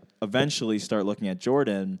fans might eventually start looking at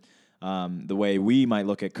Jordan the way we might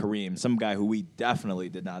look at Kareem, some guy who we definitely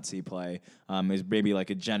did not see play, is maybe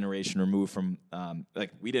like a generation removed from,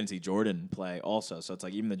 we didn't see Jordan play also, so it's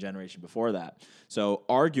even the generation before that. So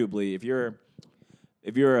arguably, if you're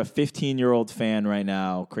a 15-year-old fan right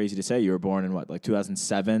now, crazy to say, you were born in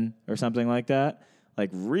 2007 or something like that,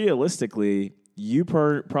 realistically, you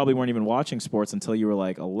probably weren't even watching sports until you were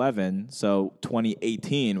 11, so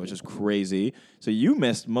 2018, which is crazy. So you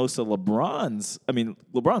missed most of LeBron's. I mean,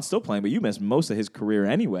 LeBron's still playing, but you missed most of his career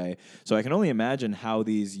anyway. So I can only imagine how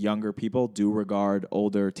these younger people do regard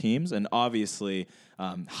older teams. And obviously,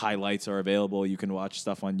 highlights are available. You can watch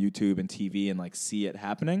stuff on YouTube and TV and see it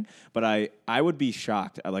happening. But I would be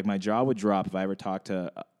shocked. My jaw would drop if I ever talked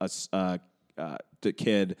to a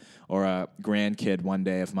kid or a grandkid one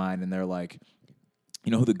day of mine, and they're like,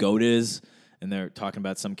 you know who the GOAT is? And they're talking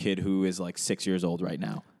about some kid who is 6 years old right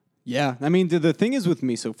now. Yeah. I mean, the thing is with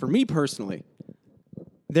me, so for me personally,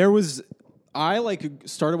 there was I like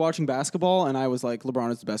started watching basketball and I was like,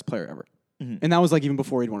 LeBron is the best player ever. Mm-hmm. And that was like even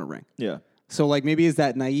before he'd won a ring. Yeah. So like maybe is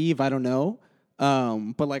that naive? I don't know.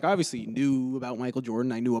 But like obviously knew about Michael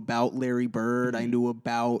Jordan. I knew about Larry Bird. I knew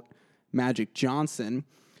about Magic Johnson.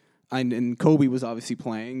 And Kobe was obviously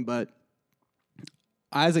playing. But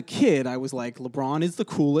as a kid, I was like, LeBron is the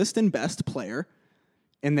coolest and best player.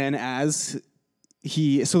 And then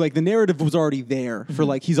so like the narrative was already there for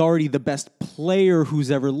like he's already the best player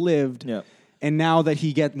who's ever lived. Yeah. And now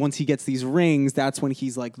that once he gets these rings, that's when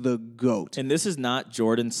he's like the GOAT. And this is not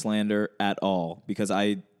Jordan slander at all, because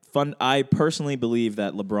I personally believe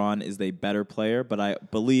that LeBron is the better player, but I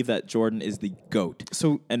believe that Jordan is the GOAT.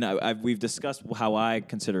 So, and we've discussed how I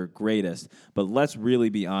consider greatest, but let's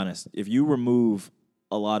really be honest. If you remove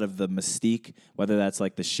a lot of the mystique, whether that's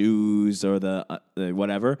like the shoes or the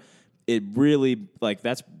whatever, it really like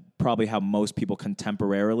that's probably how most people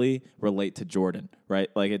contemporarily relate to Jordan, right?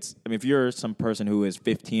 Like if you're some person who is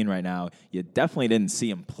 15 right now, you definitely didn't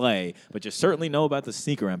see him play, but you certainly know about the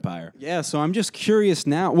sneaker empire. yeah, so I'm just curious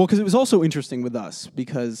now. Well, because it was also interesting with us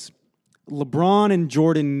because LeBron and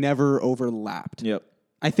Jordan never overlapped. Yep.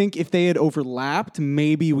 I think if they had overlapped,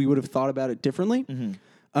 maybe we would have thought about it differently.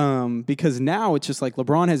 Because now it's just like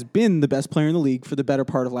LeBron has been the best player in the league for the better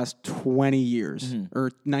part of the last 20 years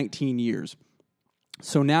or 19 years.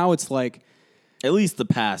 So now it's like, at least through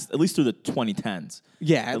the 2010s.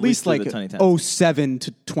 yeah, at least through like the 2010s. 07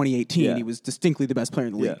 to 2018, Yeah. he was distinctly the best player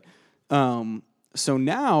in the league. Yeah. So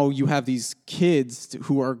now you have these kids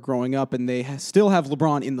who are growing up and they still have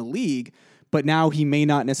LeBron in the league, but now he may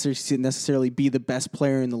not necessarily be the best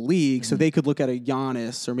player in the league. So they could look at a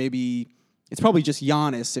Giannis, or maybe it's probably just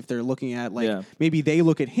Giannis if they're looking at maybe they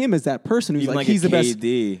look at him as that person who's Even like like he's a the best,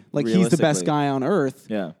 KD, like he's the best realistically. guy on earth.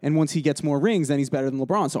 Yeah. And once he gets more rings, then he's better than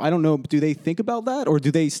LeBron. So I don't know. Do they think about that, or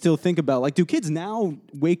do they still think about like do kids now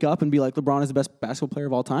wake up and be like LeBron is the best basketball player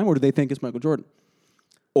of all time, or do they think it's Michael Jordan?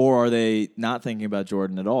 Or are they not thinking about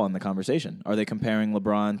Jordan at all in the conversation? Are they comparing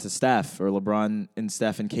LeBron to Steph, or LeBron and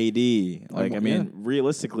Steph and KD? Like, I mean,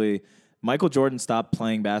 realistically, Michael Jordan stopped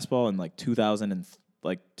playing basketball in like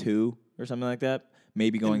 2002 or something like that.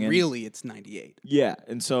 Maybe going in. Really, it's 98. Yeah,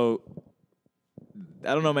 and so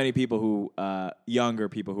I don't know many people who, younger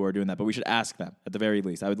people who are doing that, but we should ask them at the very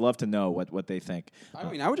least. I would love to know what they think. I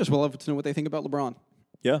mean, I would just love to know what they think about LeBron.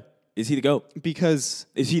 Yeah. Is he the GOAT? Because,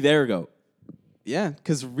 Is he their GOAT? yeah,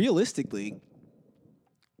 because realistically,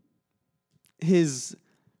 his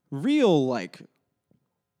real, like,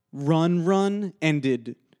 run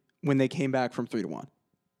ended when they came back from 3-1.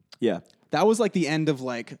 Yeah. That was, like, the end of,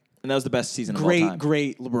 like, And that was the best season of all time.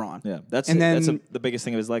 great LeBron. Yeah. That's the biggest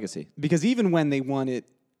thing of his legacy. Because even when they won it,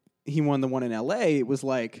 he won the one in LA, it was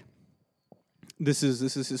like, this is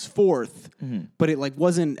his fourth, but it like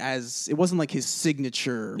wasn't like his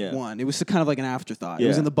signature one. It was kind of like an afterthought. It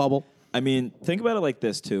was in the bubble. I mean, think about it like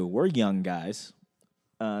this, too. We're young guys.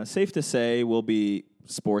 Safe to say we'll be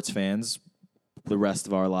sports fans the rest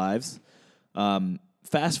of our lives.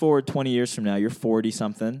 Fast forward 20 years from now, you're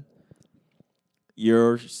 40-something.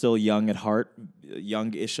 You're still young at heart,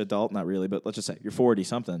 young-ish adult, not really, but let's just say you're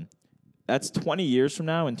 40-something. That's 20 years from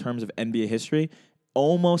now in terms of NBA history.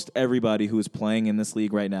 Almost everybody who is playing in this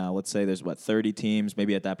league right now, let's say there's, 30 teams.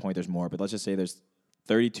 Maybe at that point there's more, but let's just say there's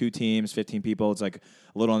 32 teams, 15 people. It's like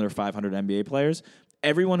a little under 500 NBA players.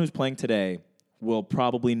 Everyone who's playing today will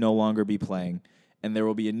probably no longer be playing, and there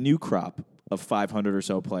will be a new crop of 500 or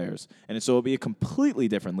so players. And so it'll be a completely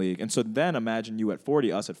different league. And so then imagine you at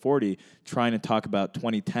 40, us at 40, trying to talk about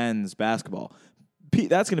 2010s basketball.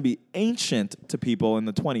 That's going to be ancient to people in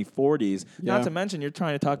the 2040s. Yeah. Not to mention you're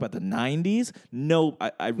trying to talk about the 90s. No,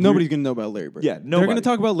 Nobody's going to know about Larry Bird. Yeah, They're nobody. going to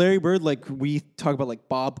talk about Larry Bird like we talk about like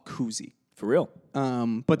Bob Cousy. For real.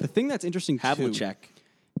 But the thing that's interesting too Havlicek.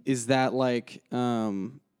 is that like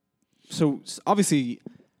so obviously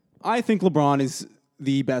I think LeBron is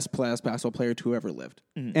the best basketball player to ever lived.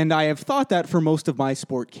 And I have thought that for most of my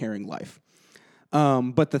sport-caring life.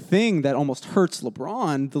 But the thing that almost hurts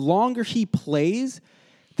LeBron, the longer he plays,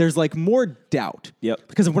 there's like more doubt. Yep.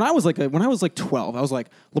 Because when I was like 12, I was like,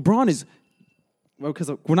 LeBron is. Because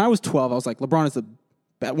when I was 12, I was like, LeBron is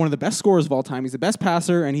one of the best scorers of all time. He's the best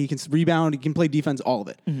passer, and he can rebound, he can play defense, all of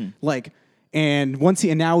it. Like, and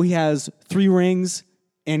now he has 3 rings.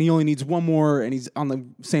 And he only needs one more, and he's on the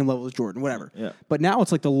same level as Jordan, whatever. Yeah. But now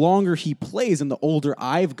it's like the longer he plays and the older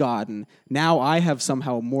I've gotten, now I have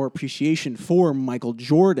somehow more appreciation for Michael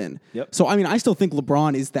Jordan. Yep. So, I mean, I still think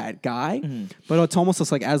LeBron is that guy, but it's almost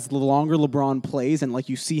just like as the longer LeBron plays and like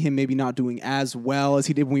you see him maybe not doing as well as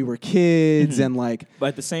he did when we were kids and like... But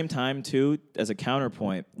at the same time, too, as a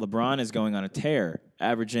counterpoint, LeBron is going on a tear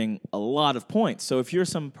averaging a lot of points. So if you're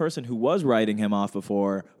some person who was writing him off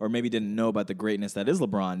before, or maybe didn't know about the greatness that is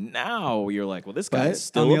LeBron, now you're like, well, this But guy's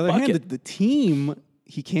still on the a other bucket. hand, the team,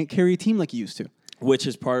 he can't carry a team like he used to. Which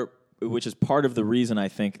is part of the reason I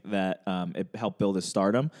think that it helped build his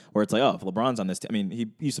stardom. Where it's like, oh, if LeBron's on this team, I mean, he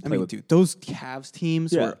used to play with. Dude, those Cavs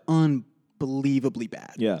teams Yeah. were unbelievably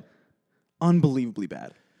bad. Yeah. Unbelievably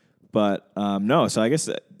bad. But no, so I guess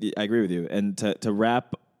I agree with you. And to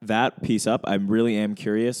wrap that piece up, I really am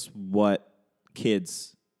curious what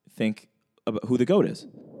kids think about who the GOAT is.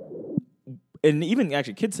 And even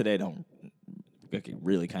actually, kids today don't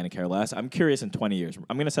really kind of care less. I'm curious in 20 years.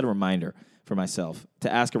 I'm going to set a reminder for myself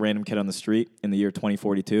to ask a random kid on the street in the year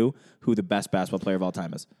 2042 who the best basketball player of all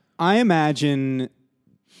time is. I imagine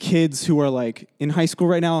kids who are like in high school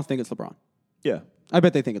right now think it's LeBron. Yeah. I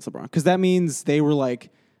bet they think it's LeBron because that means they were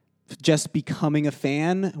like just becoming a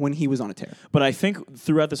fan when he was on a tear. But I think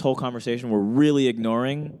throughout this whole conversation, we're really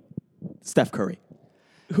ignoring Steph Curry,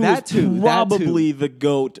 who That is too, probably the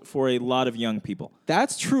GOAT for a lot of young people.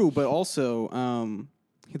 That's true, but also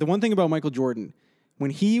the one thing about Michael Jordan, when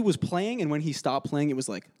he was playing and when he stopped playing, it was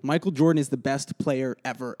like Michael Jordan is the best player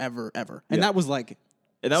ever, ever, ever. And Yeah. that was like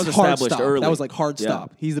And that was hard established stop. early. That was like hard Yeah.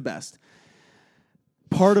 stop. He's the best.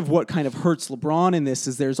 Part of what kind of hurts LeBron in this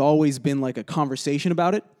is there's always been like a conversation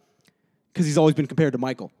about it because he's always been compared to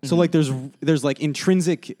Michael. Mm-hmm. So like there's like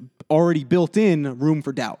intrinsic, already built in room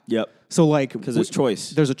for doubt. Yep. So like Because there's choice.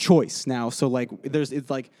 There's a choice now. So like it's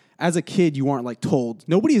like as a kid you aren't like told.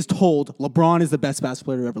 Nobody is told LeBron is the best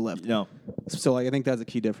basketball player who ever lived. No. So like I think that's a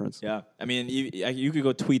key difference. Yeah. I mean, you could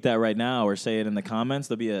go tweet that right now or say it in the comments.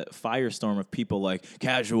 There'll be a firestorm of people like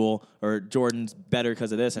casual or Jordan's better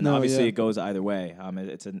because of this. And No, obviously yeah. it goes either way.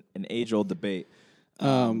 It's an age-old debate.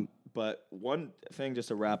 But one thing just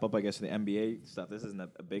to wrap up, I guess, the NBA stuff, this isn't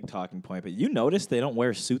a big talking point, but you notice they don't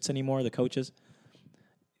wear suits anymore, the coaches?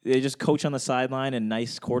 They just coach on the sideline in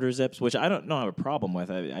nice quarter zips, which I don't have a problem with.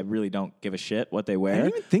 I really don't give a shit what they wear. didn't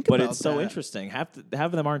even think but about it's so that. interesting. Half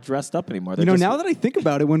of them aren't dressed up anymore. You know, now that I think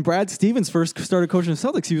about it, when Brad Stevens first started coaching the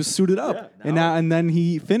Celtics, he was suited up, Yeah, and then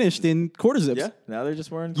he finished in quarter zips. yeah, now they're just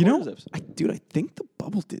wearing You quarter know, zips. I think the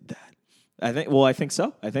bubble did that. I think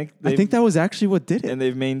so. I think that was actually what did it. and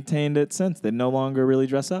they've maintained it since. They no longer really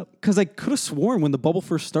dress up. Because I could have sworn when the bubble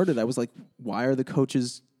first started, I was like, why are the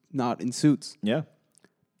coaches not in suits? Yeah,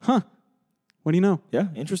 Huh. What do you know? yeah.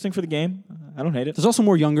 Interesting for the game. I don't hate it. There's also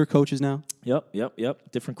more younger coaches now. Yep.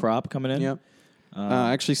 Different crop coming in. Yep.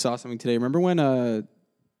 I actually saw something today. Remember when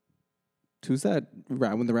who's that?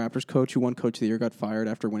 When the Raptors coach who won Coach of the Year got fired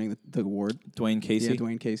after winning the award? Dwayne Casey. Yeah,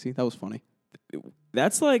 Dwayne Casey. That was funny.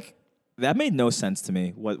 That's like that made no sense to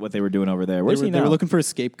me. What they were doing over there. They Where's were, he they now? were looking for a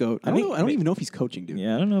scapegoat. I think- don't even know if he's coaching, dude.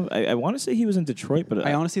 Yeah, I don't know. I want to say he was in Detroit, but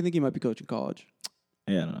I honestly think he might be coaching college.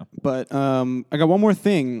 yeah, I don't know. But I got one more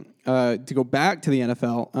thing to go back to the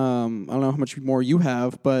NFL. I don't know how much more you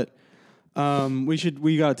have, but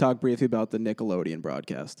we got to talk briefly about the Nickelodeon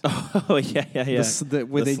broadcast. Oh yeah.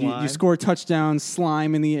 Where The you slime. score a touchdown,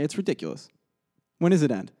 slime in the air. It's ridiculous. When does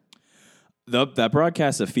it end? That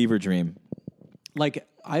broadcast is a fever dream. Like,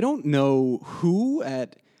 I don't know who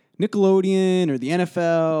at Nickelodeon or the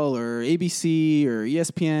NFL or ABC or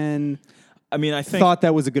ESPN I mean, I think thought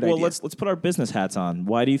that was a good idea. Well, let's put our business hats on.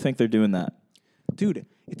 Why do you think they're doing that? Dude,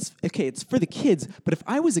 it's okay, it's for the kids, but if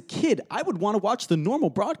I was a kid, I would want to watch the normal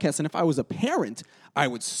broadcast, and if I was a parent, I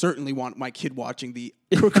would certainly want my kid watching the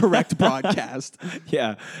correct broadcast.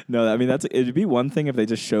 Yeah, no, I mean it'd be one thing if they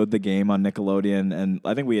just showed the game on Nickelodeon, and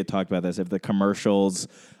I think we had talked about this. If the commercials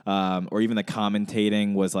or even the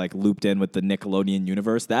commentating was like looped in with the Nickelodeon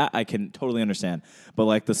universe, that I can totally understand. But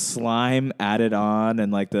like the slime added on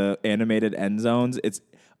and like the animated end zones, it's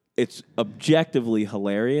objectively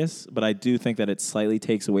hilarious, but I do think that it slightly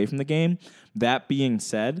takes away from the game. That being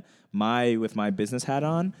said, with my business hat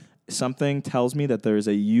on, something tells me that there's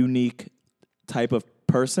a unique type of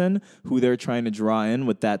person who they're trying to draw in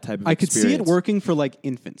with that type of I could experience. see it working for like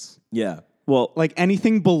infants. Yeah. Well, Like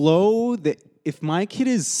anything below that, if my kid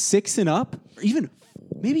is 6 and up, or even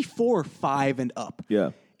maybe 4 or 5 and up,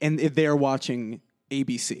 yeah. and if they're watching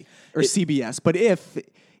ABC or CBS, but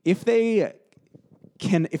if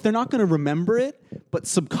they're not going to remember it, but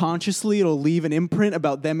subconsciously it'll leave an imprint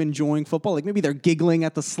about them enjoying football, like maybe they're giggling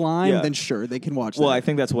at the slime, Yeah. then sure, they can watch Well, that. I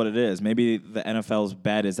think that's what it is. Maybe the NFL's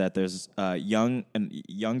bet is that there's a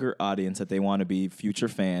younger audience that they want to be future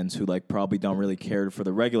fans who like probably don't really care for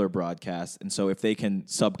the regular broadcast, and so if they can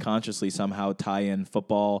subconsciously somehow tie in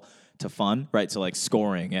football to fun, right? So like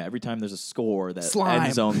scoring, every time there's a score, that Slime.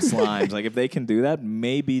 end zone slimes. Like if they can do that,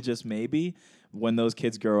 maybe just maybe when those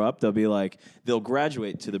kids grow up, they'll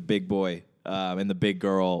graduate to the big boy in the big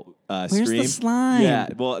girl Where's stream. the slime? Yeah,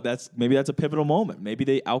 well, maybe that's a pivotal moment. Maybe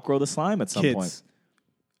they outgrow the slime at some Kids, point.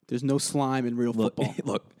 there's no slime in real football.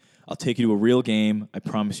 Look, I'll take you to a real game. I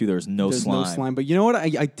promise you, there's no There's slime. no slime. But you know what?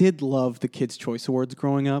 I did love the Kids' Choice Awards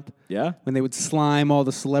growing up. Yeah. When they would slime all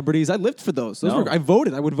the celebrities. I lived for those. No. I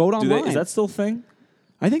voted. I would vote online. Is that still a thing?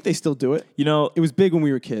 I think they still do it. You know, It was big when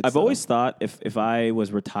we were kids. I've though. always thought if I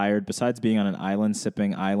was retired, besides being on an island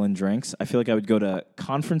sipping island drinks, I feel like I would go to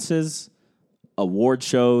conferences, award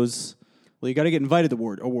shows. Well, you got to get invited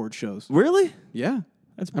to award shows. Really? Yeah.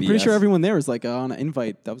 That's I'm pretty sure BS. everyone there was like on an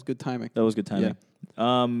invite. That was good timing. That was good timing.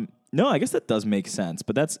 No, I guess that does make sense,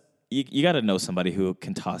 but that's you got to know somebody who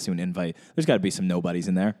can toss you an invite. There's got to be some nobodies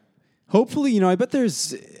in there. Hopefully, I bet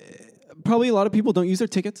there's probably a lot of people don't use their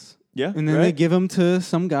tickets. Yeah, And then right. they give them to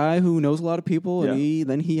some guy who knows a lot of people, Yeah. and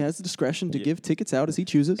then he has the discretion to give tickets out as he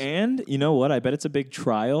chooses. And you know what? I bet it's a big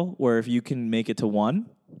trial where if you can make it to one,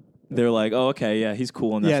 they're like, oh, okay, yeah, he's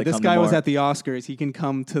cool enough. Yeah, to this come guy to was more. at the Oscars. He can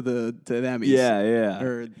come to the Emmys. Yeah.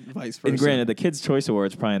 Or vice versa. And granted, the Kids' Choice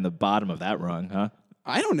Awards probably in the bottom of that rung, huh?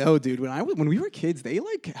 I don't know, dude. When we were kids, they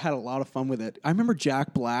had a lot of fun with it. I remember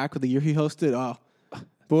Jack Black the year he hosted. Oh,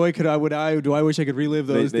 boy, do I wish I could relive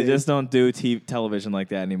those They days. just don't do television like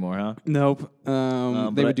that anymore, huh? Nope. They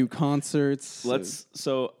but would do concerts.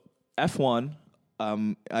 So F1. I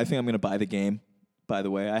think I'm gonna buy the game. By the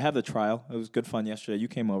way, I have the trial. It was good fun yesterday. You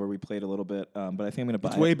came over. We played a little bit, but I think I'm gonna buy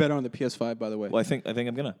It's it. way better on the PS5, by the way. Well, I think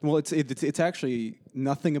I'm gonna. Well, it's actually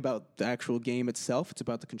nothing about the actual game itself. It's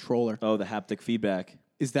about the controller. Oh, the haptic feedback.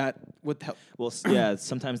 Is that what the hell? Well, yeah.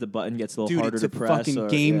 Sometimes the button gets a little Dude, harder it's to a press. fucking or-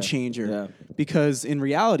 game yeah. changer. Yeah. Because in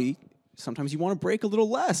reality, sometimes you want to brake a little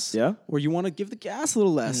less. Yeah. Or you want to give the gas a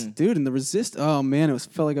little less. Dude, and the resist, oh man,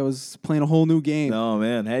 felt like I was playing a whole new game. No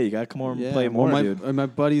man. Hey, you gotta come over and Yeah, play more, well, dude. my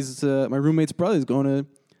buddy's, my roommate's brother is going to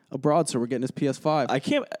abroad, so we're getting his PS5. I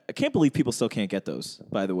can't believe people still can't get those.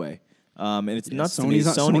 By the way, and it's nuts to me.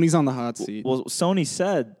 Sony's on the hot seat. Well, Sony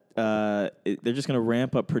said they're just going to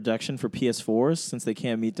ramp up production for PS4s since they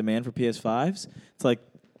can't meet demand for PS5s. It's like,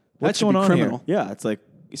 what's should going be on criminal. here? Yeah, it's like,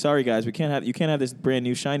 sorry guys, you can't have this brand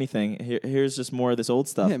new shiny thing. Here's just more of this old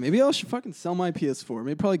stuff. Yeah, maybe I should fucking sell my PS4.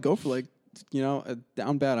 Maybe probably go for like, a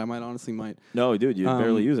down bad. I might honestly might. No, dude, you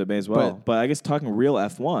barely use it. May as well. but- But I guess talking real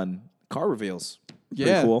F1 car reveals. Pretty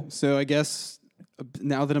Yeah. cool. So I guess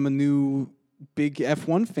now that I'm a new big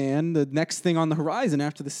F1 fan, the next thing on the horizon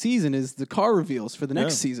after the season is the car reveals for the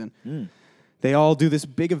next Yeah. season. They all do this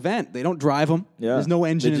big event. They don't drive them. Yeah, There's no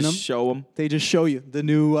engine they in just them. Show them. They just show you the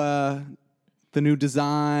new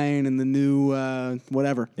design and the new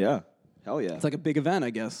whatever. Yeah, hell yeah. It's like a big event, I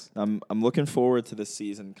guess. I'm looking forward to this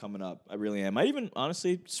season coming up. I really am. I even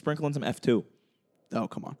honestly sprinkle in some F2. Oh,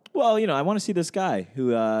 come on. Well, I want to see this guy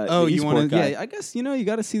who. Oh, the you esport want to? guy. Yeah, I guess you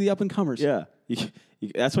got to see the up and comers. Yeah,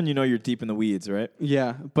 that's when you're deep in the weeds, right?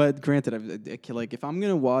 Yeah, but granted, like if I'm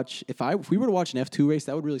gonna watch, if we were to watch an F2 race,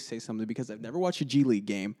 that would really say something because I've never watched a G League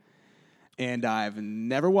game, and I've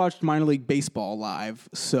never watched minor league baseball live.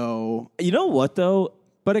 So, You know what though?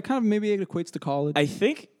 but it kind of maybe it equates to college. I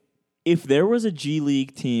think if there was a G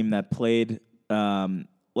League team that played,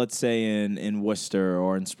 let's say in Worcester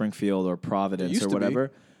or in Springfield or Providence used or to be.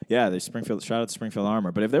 whatever. Yeah, there's Springfield. Shout out to Springfield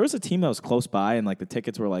Armor. But if there was a team that was close by and like the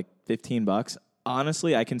tickets were like $15,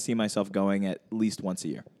 honestly, I can see myself going at least once a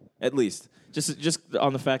year. At least, just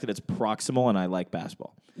on the fact that it's proximal and I like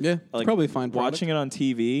basketball. yeah, it's Like, probably a fine. Product. Watching it on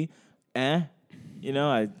TV,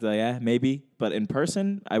 maybe. But in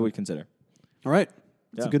person, I would consider. All right,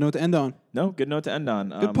 that's Yeah. a good note to end on. No, good note to end on.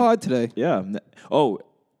 Good pod today. Yeah. Oh,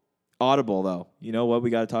 Audible though. You know what we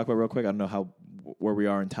got to talk about real quick? I don't know where we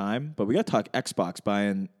are in time, but we got to talk Xbox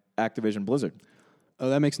buying Activision Blizzard. Oh,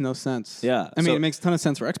 that makes no sense. Yeah, I mean so- it makes a ton of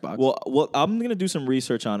sense for Xbox. Well, I'm gonna do some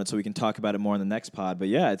research on it so we can talk about it more in the next pod. But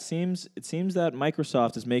yeah, it seems that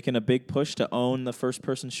Microsoft is making a big push to own the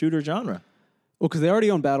first-person shooter genre. because they already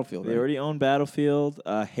own Battlefield. They right? already own Battlefield,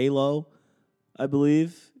 Halo, I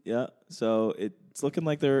believe. Yeah, so it's looking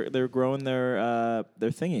like they're growing their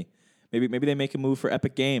thingy. Maybe they make a move for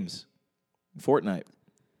Epic Games, Fortnite.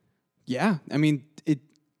 Yeah, I mean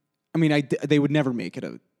they would never make it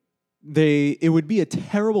it would be a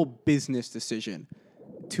terrible business decision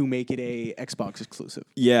to make it a Xbox exclusive.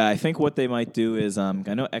 Yeah, I think what they might do is I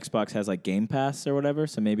know Xbox has like Game Pass or whatever,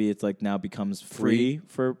 so maybe it's like now becomes free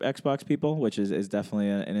for Xbox people, which is definitely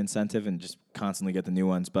an incentive, and just constantly get the new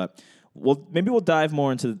ones. But maybe we'll dive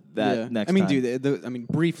more into that next. I mean, time. dude,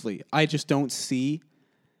 briefly, I just don't see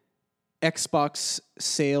Xbox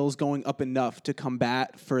sales going up enough to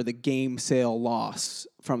combat for the game sale loss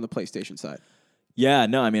from the PlayStation side. Yeah,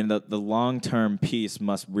 no, I mean the long term piece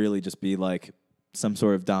must really just be like some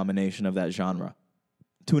sort of domination of that genre.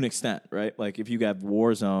 to an extent, right? Like if you have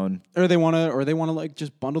Warzone, or they want to like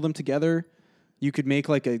just bundle them together. You could make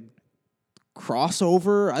like a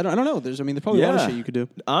crossover. I don't know. There's probably a lot of shit you could do.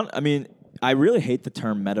 I mean, I really hate the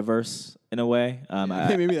term metaverse in a way.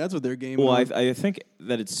 Maybe that's what they're game. Well, I think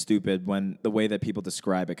that it's stupid when the way that people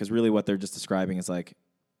describe it, because really what they're just describing is like,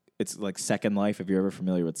 it's like Second Life. If you're ever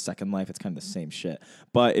familiar with Second Life, it's kind of the same shit.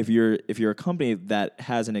 But if you're a company that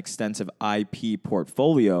has an extensive IP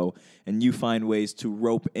portfolio and you find ways to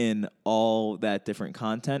rope in all that different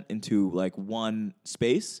content into like one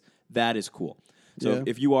space, that is cool. So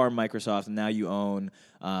if you are Microsoft and now you own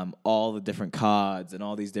all the different CODs and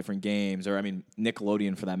all these different games, or I mean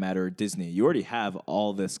Nickelodeon for that matter, or Disney, you already have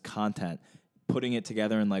all this content. Putting it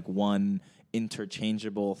together in like one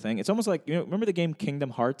interchangeable thing. It's almost like, remember the game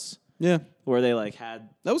Kingdom Hearts? Yeah. Where they like had...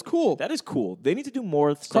 That was cool. That is cool. They need to do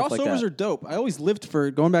more stuff like that. Crossovers are dope. I always lived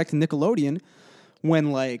for, going back to Nickelodeon,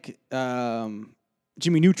 when like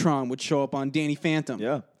Jimmy Neutron would show up on Danny Phantom.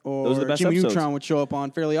 Yeah. Or those are the best Jimmy episodes. Neutron would show up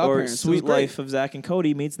on Fairly Odd Or Parents. Sweet Life of Zack and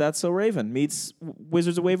Cody meets That's So Raven meets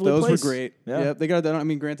Wizards of Waverly Those Place. were great. Yeah. They got that. I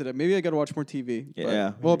mean, granted, maybe I got to watch more TV.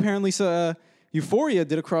 Yeah. Well, apparently, Euphoria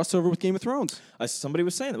did a crossover with Game of Thrones. Somebody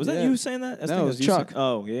was saying that. Was that you saying that? No, it was you Chuck. saying-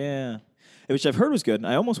 Oh, yeah. Which I've heard was good.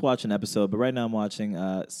 I almost watched an episode, but right now I'm watching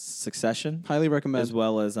Succession. Highly recommend. As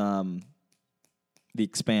well as The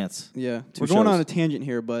Expanse. Yeah. Two We're going shows. on a tangent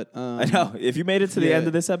here, but... I know. If you made it to the end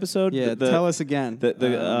of this episode, tell us again.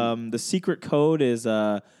 The secret code is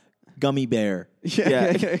Gummy Bear.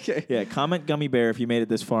 Yeah. Comment Gummy Bear if you made it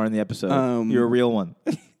this far in the episode. You're a real one.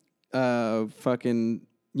 Fucking...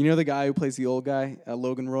 You know the guy who plays the old guy,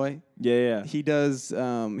 Logan Roy? Yeah. He does...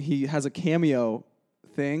 he has a cameo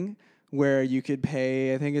thing where you could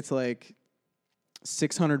pay, I think it's like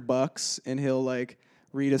 $600, and he'll like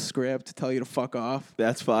read a script, tell you to fuck off.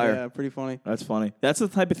 That's fire. Yeah, pretty funny. That's funny. That's the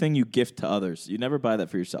type of thing you gift to others. You never buy that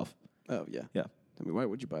for yourself. Oh, yeah. Yeah. I mean, why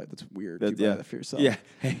would you buy it? That's weird. You buy that for yourself. Yeah.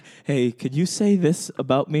 Hey, could you say this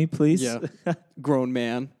about me, please? Yeah. Grown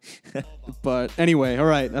man. But anyway, all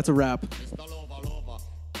right, that's a wrap. Mr. Lover, lover.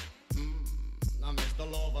 Now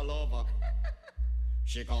Mr. Lover, lover.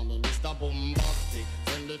 She call me Mr. Bombastic,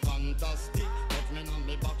 send me fantastic. Touch me on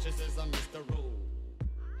me back, she says I'm Mr.